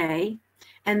entire day,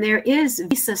 and there is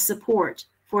visa support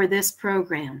for this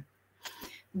program.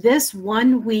 This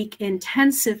 1-week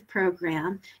intensive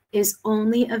program is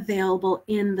only available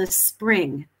in the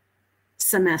spring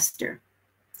semester,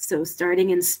 so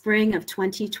starting in spring of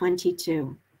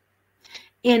 2022.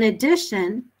 In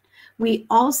addition, we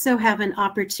also have an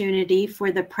opportunity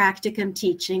for the practicum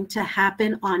teaching to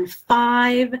happen on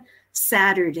 5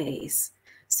 Saturdays.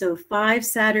 So 5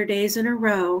 Saturdays in a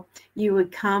row, you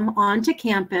would come onto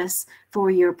campus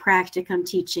for your practicum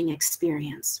teaching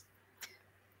experience.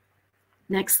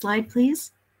 Next slide,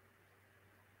 please.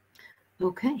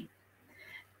 Okay.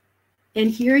 And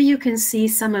here you can see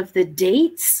some of the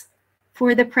dates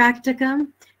for the practicum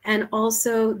and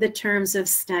also the terms of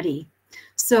study.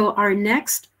 So our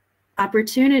next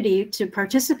opportunity to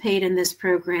participate in this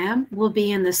program will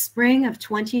be in the spring of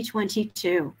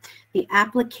 2022. The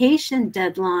application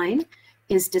deadline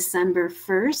is December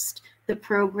 1st. The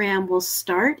program will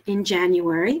start in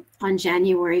January, on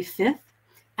January 5th,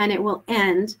 and it will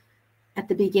end at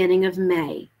the beginning of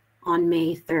May, on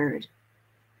May 3rd.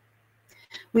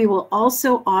 We will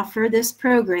also offer this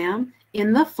program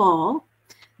in the fall.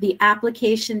 The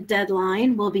application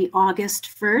deadline will be August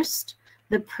 1st.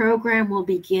 The program will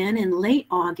begin in late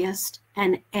August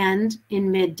and end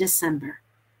in mid-December.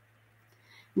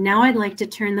 Now I'd like to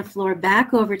turn the floor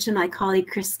back over to my colleague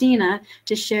Christina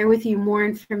to share with you more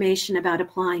information about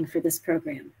applying for this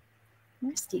program.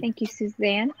 Christina. Thank you,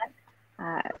 Suzanne.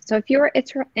 So if you're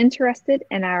interested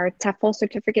in our TEFL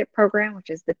certificate program, which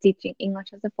is the Teaching English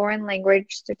as a Foreign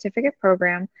Language certificate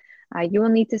program, you will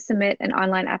need to submit an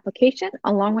online application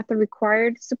along with the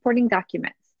required supporting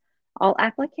documents. All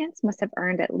applicants must have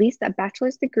earned at least a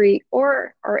bachelor's degree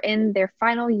or are in their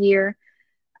final year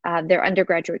of their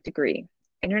undergraduate degree.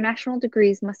 International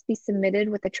degrees must be submitted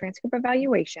with a transcript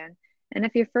evaluation, and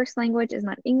if your first language is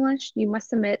not English, you must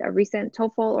submit a recent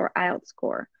TOEFL or IELTS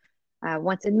score.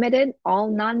 Once admitted,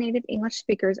 all non-native English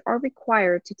speakers are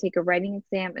required to take a writing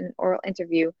exam and an oral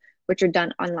interview, which are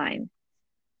done online.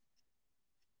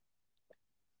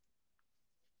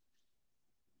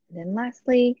 And then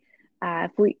lastly, I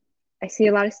see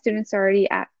a lot of students already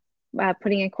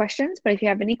putting in questions, but if you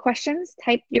have any questions,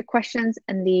 type your questions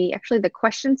in the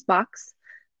questions box.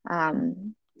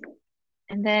 And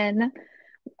then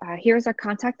here's our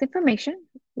contact information.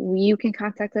 You can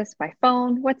contact us by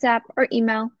phone, WhatsApp, or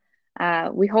email.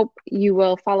 We hope you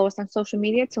will follow us on social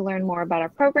media to learn more about our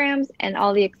programs and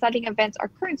all the exciting events our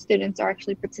current students are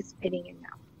actually participating in now.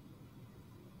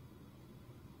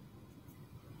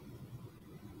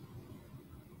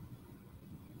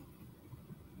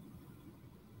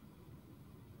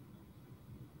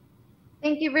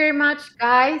 Thank you very much,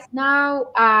 guys. Now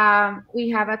we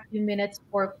have a few minutes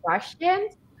for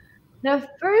questions. The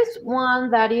first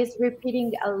one that is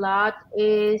repeating a lot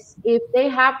is if they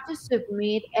have to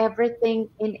submit everything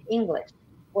in English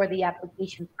for the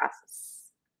application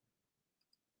process.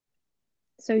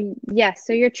 So yes,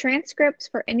 so your transcripts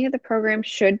for any of the programs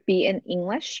should be in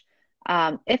English.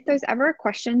 If there's ever a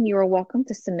question, you are welcome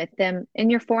to submit them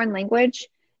in your foreign language.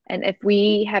 And if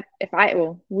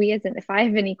I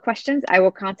have any questions, I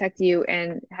will contact you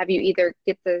and have you either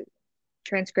get the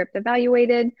transcript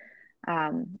evaluated,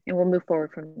 and we'll move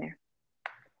forward from there.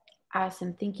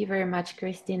 Awesome. Thank you very much,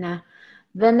 Christina.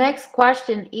 The next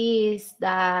question is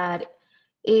that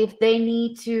if they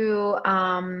need to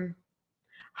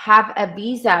have a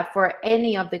visa for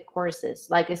any of the courses,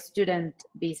 like a student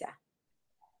visa.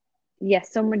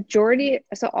 Yes, so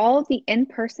all of the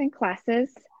in-person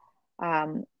classes,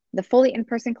 the fully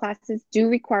in-person classes do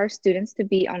require students to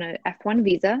be on an F1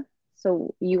 visa.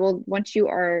 So once you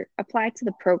are applied to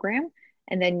the program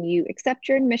and then you accept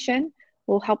your admission,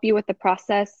 we'll help you with the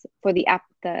process for the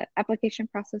application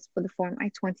process for the Form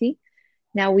I-20.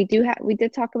 Now we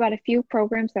did talk about a few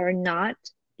programs that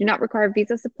do not require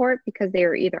visa support because they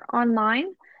are either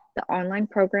online. The online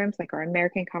programs like our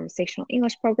American Conversational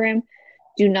English program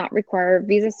do not require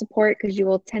visa support because you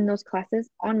will attend those classes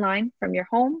online from your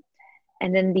home.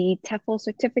 And then the TEFL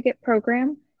certificate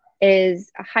program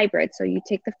is a hybrid. So you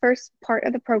take the first part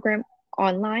of the program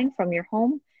online from your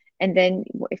home. And then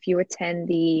if you attend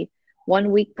the 1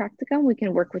 week practicum, we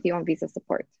can work with you on visa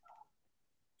support.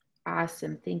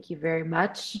 Awesome. Thank you very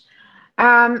much.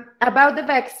 About the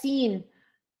vaccine,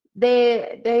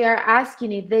 they are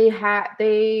asking if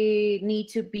they need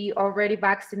to be already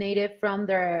vaccinated from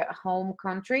their home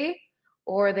country,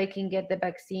 or they can get the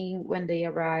vaccine when they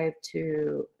arrive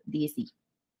to DC.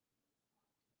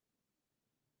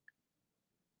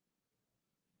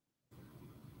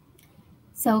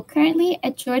 So currently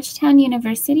at Georgetown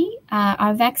University,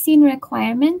 our vaccine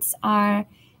requirements are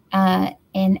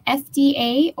an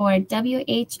FDA or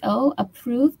WHO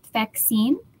approved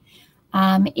vaccine.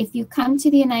 If you come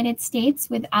to the United States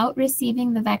without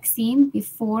receiving the vaccine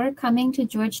before coming to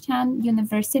Georgetown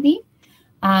University,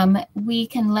 we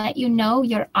can let you know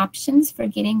your options for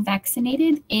getting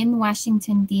vaccinated in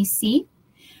Washington, D.C.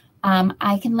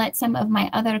 I can let some of my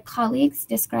other colleagues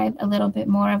describe a little bit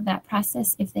more of that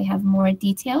process if they have more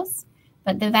details.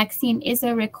 But the vaccine is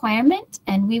a requirement,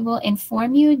 and we will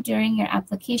inform you during your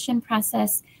application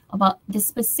process about the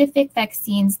specific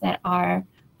vaccines that are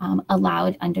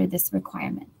allowed under this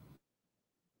requirement.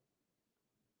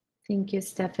 Thank you,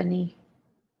 Stephanie.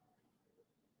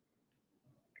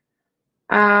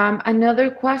 Another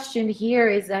question here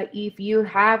is that if you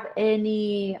have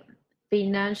any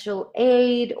financial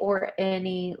aid or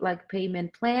any like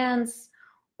payment plans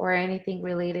or anything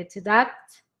related to that.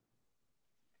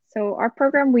 So our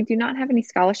program, we do not have any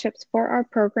scholarships for our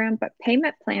program, but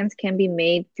payment plans can be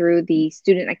made through the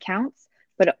student accounts,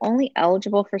 but only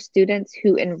eligible for students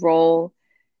who enroll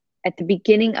at the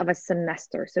beginning of a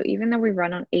semester. So even though we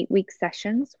run on 8-week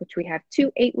sessions, which we have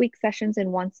 2 8-week sessions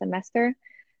in one semester,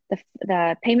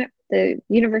 the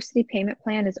university payment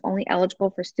plan is only eligible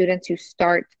for students who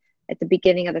start at the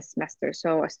beginning of the semester.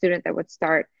 So a student that would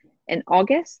start in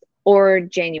August or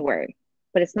January,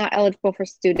 but it's not eligible for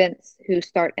students who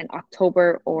start in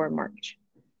October or March.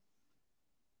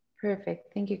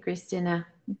 Perfect. Thank you, Christina.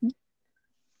 Mm-hmm.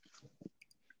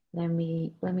 Let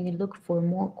me look for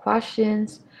more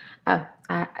questions.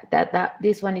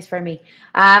 This one is for me.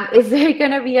 Is there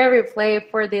gonna be a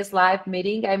replay for this live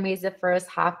meeting? I missed the first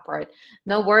half part.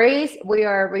 No worries. We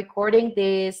are recording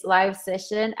this live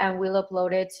session and we'll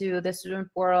upload it to the Student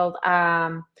World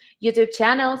YouTube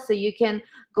channel, so you can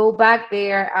go back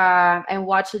there and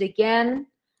watch it again.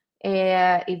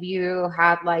 If you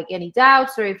had like any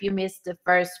doubts or if you missed the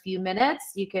first few minutes,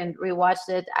 you can rewatch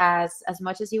it as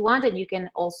much as you want, and you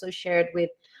can also share it with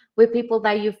people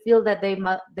that you feel that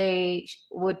they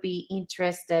would be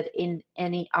interested in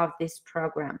any of these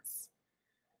programs.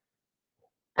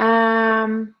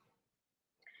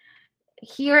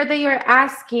 Here they are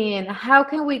asking, how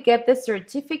can we get the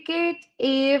certificate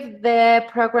if the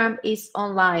program is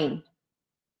online?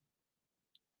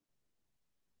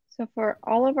 So for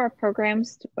all of our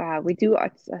programs, we do a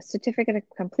certificate of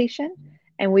completion,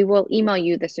 and we will email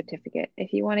you the certificate.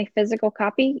 If you want a physical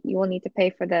copy, you will need to pay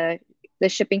for the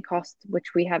shipping cost,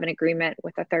 which we have an agreement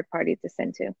with a third party to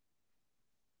send to.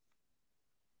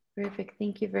 Perfect.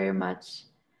 Thank you very much.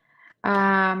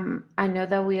 I know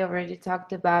that we already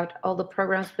talked about all the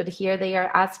programs, but here they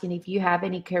are asking if you have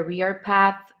any career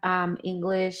path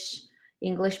English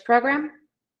program,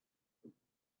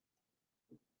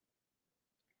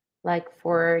 like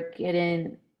for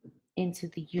getting into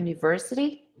the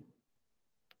university.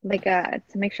 Like to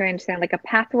make sure I understand, like a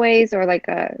pathways or like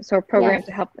a program Yes.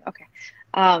 to help. Okay.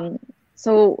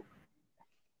 So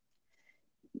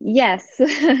yes,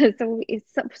 so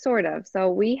it's sort of.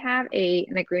 So we have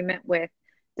an agreement with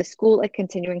the School of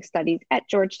Continuing Studies at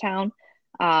Georgetown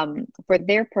for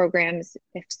their programs.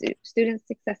 If students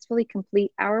successfully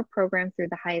complete our program through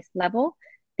the highest level,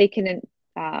 they can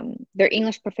their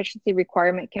English proficiency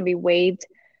requirement can be waived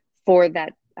for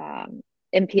that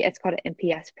it's called an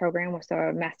MPS program, so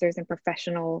a Master's in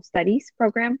Professional Studies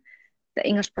program. The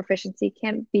English proficiency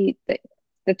can be,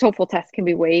 the TOEFL test can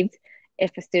be waived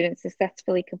if a student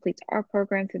successfully completes our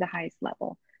program through the highest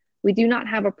level. We do not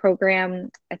have a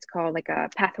program, it's called like a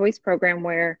Pathways program,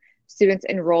 where students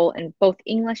enroll in both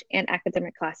English and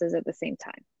academic classes at the same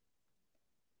time.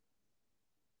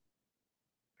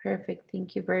 Perfect.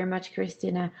 Thank you very much,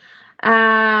 Christina.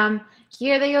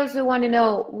 Here they also want to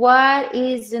know, what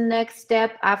is the next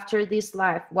step after this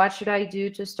live? What should I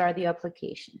do to start the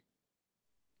application?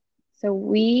 So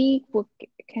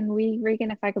can we, Regan,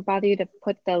 if I could bother you to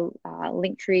put the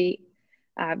link tree,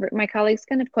 my colleague's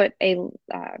going to put a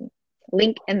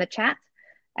link in the chat,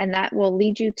 and that will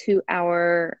lead you to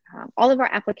our all of our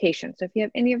applications. So if you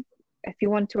have if you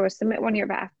want to submit one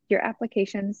of your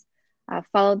applications,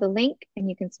 follow the link and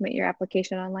you can submit your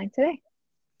application online today.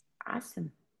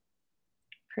 Awesome.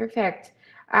 Perfect.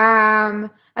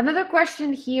 Another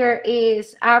question here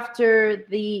is, after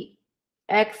the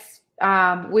X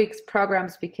weeks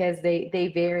programs, because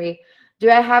they vary, do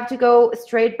I have to go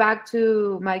straight back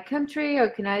to my country, or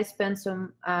can I spend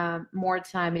some more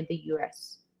time in the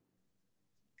US?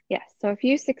 Yes. So if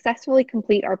you successfully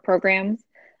complete our programs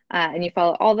and you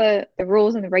follow all the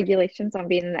rules and the regulations on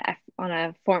being on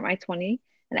a Form I-20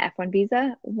 and F-1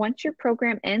 visa, once your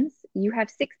program ends, you have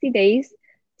 60 days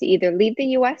to either leave the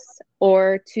US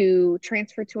or to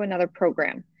transfer to another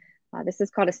program. This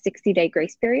is called a 60-day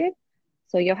grace period.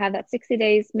 So you'll have that 60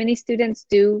 days. Many students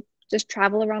do just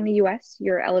travel around the US.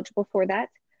 You're eligible for that.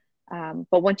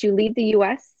 But once you leave the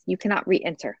US, you cannot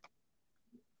re-enter.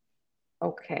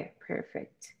 Okay,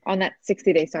 perfect. On that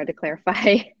 60 days, sorry to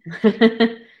clarify.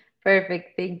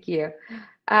 Perfect, thank you.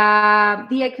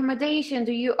 The accommodation,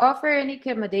 do you offer any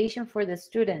accommodation for the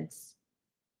students?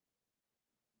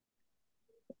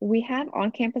 We have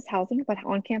on-campus housing, but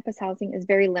on-campus housing is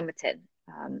very limited.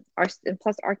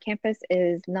 Plus our campus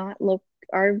is not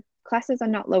our classes are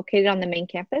not located on the main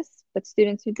campus, but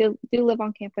students who do live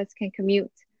on campus can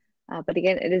commute. But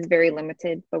again, it is very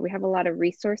limited, but we have a lot of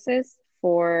resources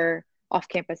for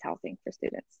off-campus housing for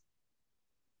students.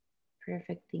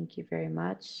 Perfect. Thank you very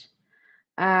much.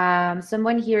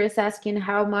 Someone here is asking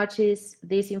how much is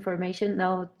this information?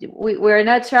 No, we're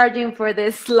not charging for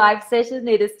this live session.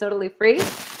 It is totally free,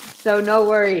 so no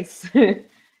worries.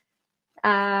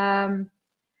 Can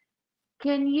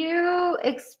you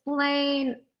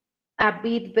explain a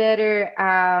bit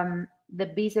better the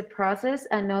visa process?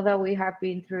 I know that we have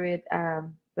been through it,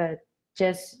 but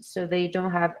just so they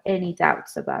don't have any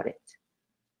doubts about it.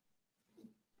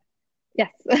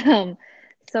 Yes.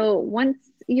 So once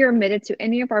you're admitted to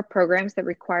any of our programs that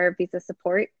require visa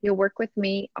support, you'll work with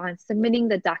me on submitting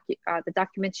the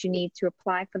documents you need to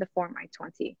apply for the Form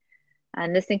I-20.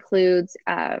 And this includes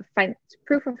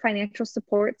proof of financial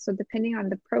support. So depending on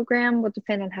the program will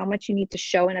depend on how much you need to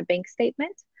show in a bank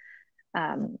statement.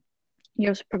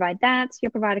 You'll provide that.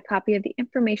 You'll provide a copy of the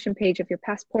information page of your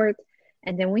passport.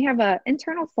 And then we have an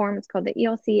internal form. It's called the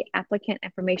ELC Applicant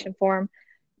Information Form.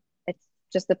 It's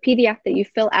just a PDF that you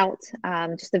fill out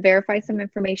just to verify some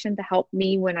information to help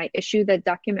me when I issue the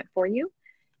document for you.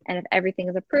 And if everything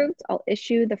is approved, I'll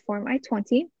issue the Form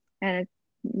I-20. And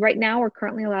right now, we're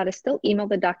currently allowed to still email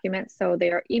the documents. So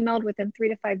they are emailed within 3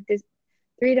 to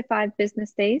 5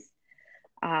 business days.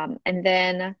 And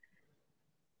then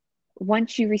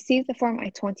once you receive the Form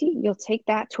I-20, you'll take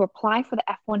that to apply for the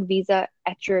F1 visa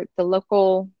at the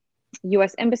local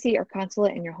U.S. embassy or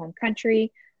consulate in your home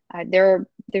country.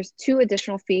 There's 2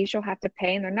 additional fees you'll have to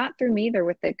pay, and they're not through me, they're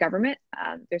with the government.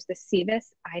 There's the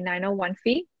CVIS I-901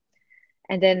 fee,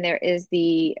 and then there is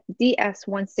the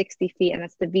DS-160 fee, and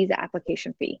that's the visa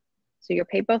application fee. So you'll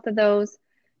pay both of those.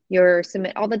 You'll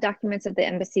submit all the documents that the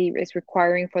embassy is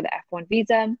requiring for the F1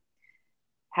 visa,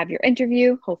 have your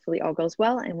interview, hopefully all goes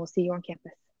well, and we'll see you on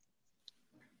campus.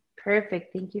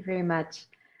 Perfect, thank you very much.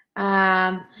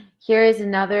 Here is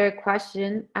another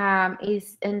question.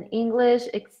 Is an English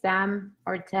exam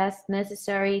or test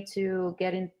necessary to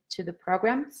get into the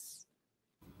programs?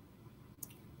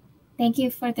 Thank you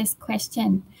for this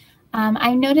question.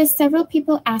 I noticed several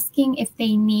people asking if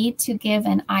they need to give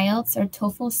an IELTS or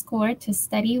TOEFL score to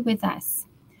study with us.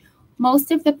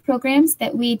 Most of the programs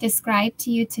that we described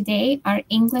to you today are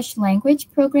English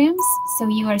language programs, so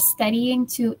you are studying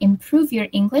to improve your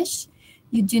English.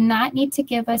 You do not need to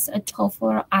give us a TOEFL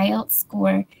or IELTS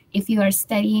score if you are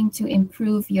studying to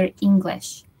improve your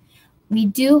English. We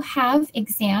do have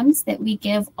exams that we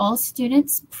give all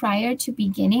students prior to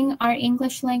beginning our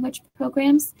English language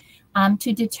programs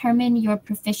to determine your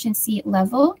proficiency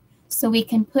level so we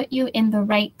can put you in the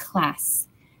right class.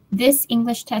 This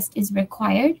English test is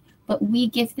required, but we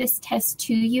give this test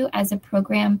to you as a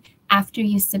program after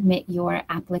you submit your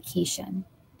application.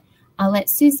 I'll let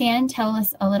Suzanne tell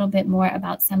us a little bit more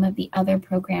about some of the other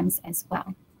programs as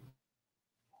well.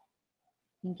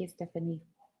 Thank you, Stephanie.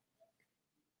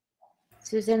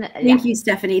 Susan. Thank you,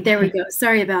 Stephanie. There we go.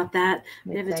 Sorry about that.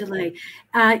 Bit of a delay.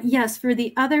 Yes, for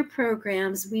the other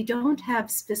programs, we don't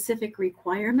have specific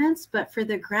requirements, but for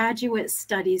the graduate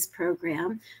studies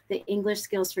program, the English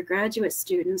Skills for Graduate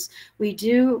Students, we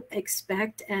do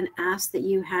expect and ask that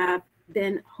you have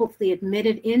been hopefully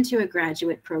admitted into a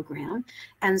graduate program.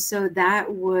 And so that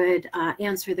would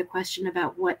answer the question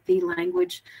about what the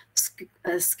language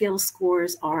skill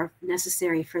scores are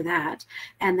necessary for that.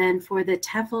 And then for the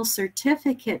TEFL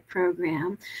certificate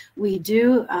program, we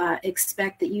do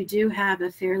expect that you do have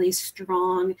a fairly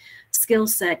strong skill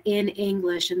set in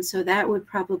English. And so that would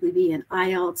probably be an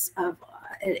IELTS of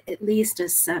at least a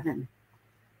 7.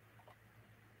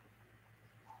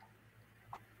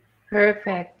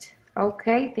 Perfect.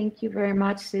 Okay, thank you very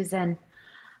much, Susan.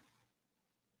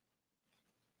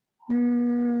 Let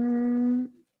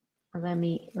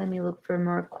me look for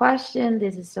more questions.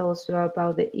 This is also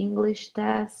about the English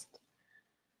test.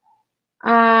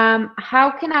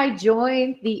 How can I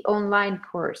join the online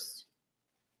course?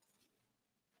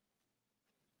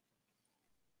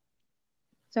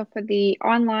 So for the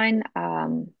online,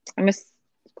 I'm just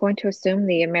going to assume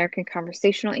the American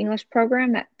Conversational English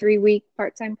program, that 3-week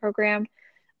part-time program.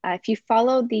 If you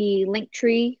follow the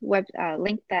Linktree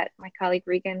link that my colleague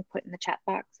Regan put in the chat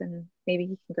box, and maybe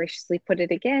he can graciously put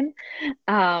it again,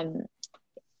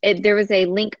 there was a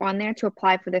link on there to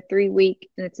apply for the 3-week,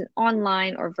 and it's an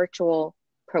online or virtual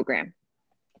program.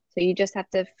 So you just have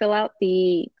to fill out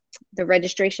the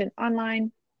registration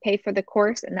online, pay for the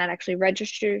course, and that actually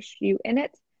registers you in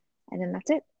it, and then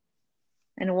that's it.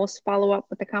 And we'll follow up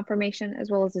with the confirmation as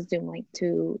well as a Zoom link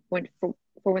to for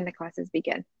when the classes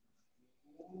begin.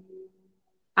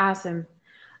 Awesome.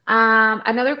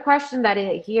 Another question that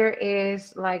here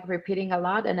is like repeating a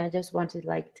lot, and I just want to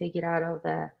like take it out of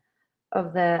the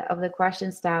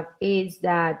questions tab, is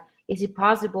that is it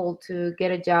possible to get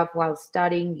a job while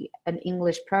studying an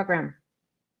English program?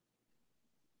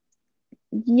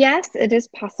 Yes, it is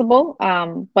possible,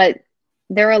 but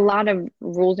there are a lot of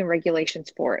rules and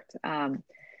regulations for it.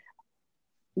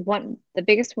 The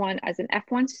biggest one, as an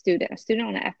F1 student, a student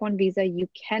on an F1 visa, you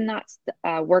cannot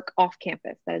work off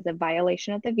campus. That is a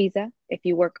violation of the visa. If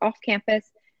you work off campus,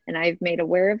 and I've made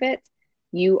aware of it,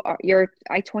 your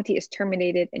I-20 is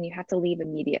terminated and you have to leave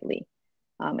immediately.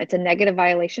 It's a negative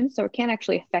violation, so it can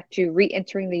actually affect you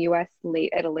re-entering the US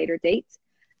at a later date.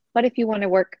 But if you want to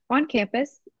work on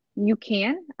campus, you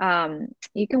can.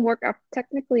 You can work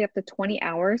technically up to 20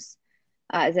 hours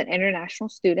as an international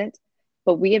student.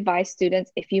 But we advise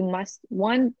students, if you must,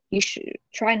 you should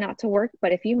try not to work,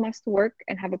 but if you must work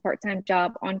and have a part-time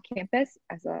job on campus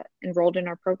enrolled in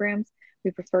our programs,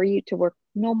 we prefer you to work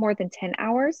no more than 10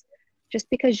 hours, just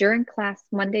because you're in class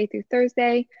Monday through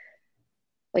Thursday,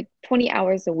 like 20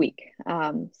 hours a week.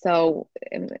 So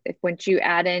once you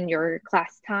add in your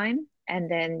class time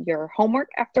and then your homework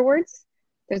afterwards,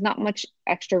 there's not much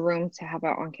extra room to have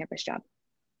an on-campus job.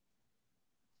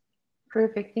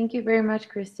 Perfect. Thank you very much,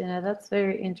 Christina. That's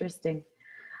very interesting.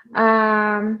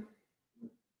 Can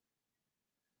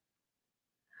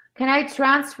I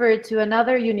transfer to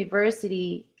another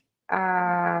university,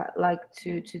 like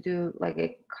to do like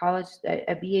a college,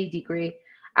 a BA degree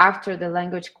after the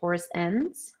language course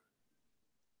ends?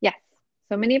 Yes.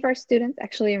 So many of our students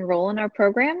actually enroll in our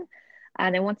program.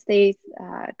 And then once they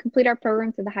complete our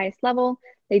program to the highest level,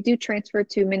 they do transfer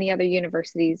to many other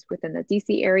universities within the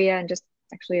DC area and just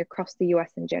actually across the US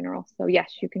in general. So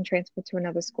yes, you can transfer to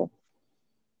another school.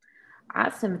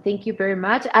 Awesome. Thank you very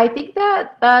much. I think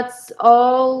that's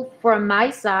all from my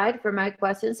side for my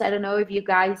questions. I don't know if you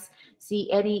guys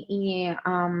see anything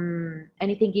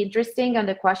interesting on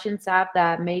the questions app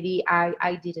that maybe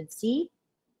I didn't see.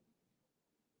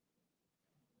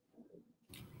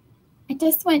 I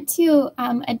just want to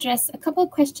address a couple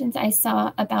of questions I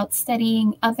saw about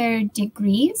studying other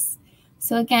degrees.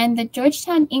 So again, the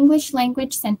Georgetown English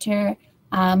Language Center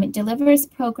delivers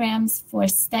programs for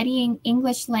studying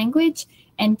English language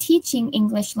and teaching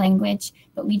English language,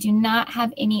 but we do not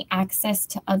have any access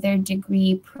to other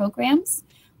degree programs.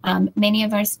 Many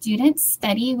of our students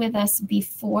study with us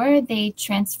before they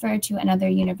transfer to another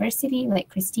university, like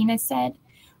Christina said,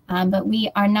 but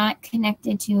we are not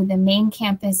connected to the main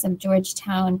campus of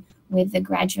Georgetown with the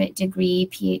graduate degree,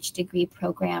 PhD degree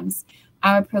programs.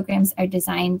 Our programs are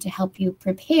designed to help you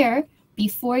prepare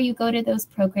before you go to those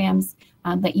programs,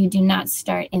 but you do not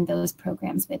start in those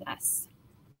programs with us.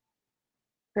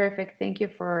 Perfect. Thank you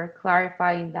for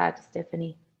clarifying that,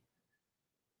 Stephanie.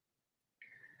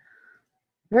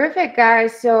 Perfect,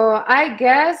 guys. So I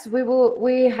guess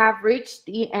we have reached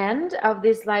the end of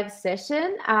this live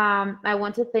session. I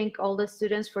want to thank all the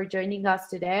students for joining us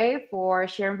today, for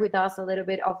sharing with us a little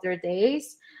bit of their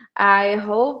days. I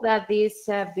hope that this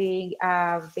being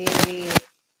very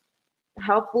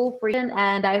helpful for you,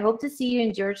 and I hope to see you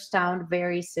in Georgetown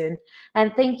very soon.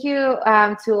 And thank you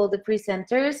to all the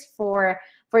presenters for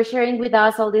sharing with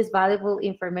us all this valuable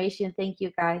information. Thank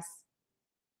you, guys.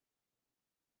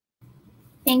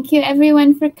 Thank you,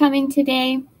 everyone, for coming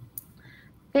today.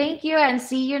 Thank you, and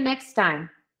see you next time.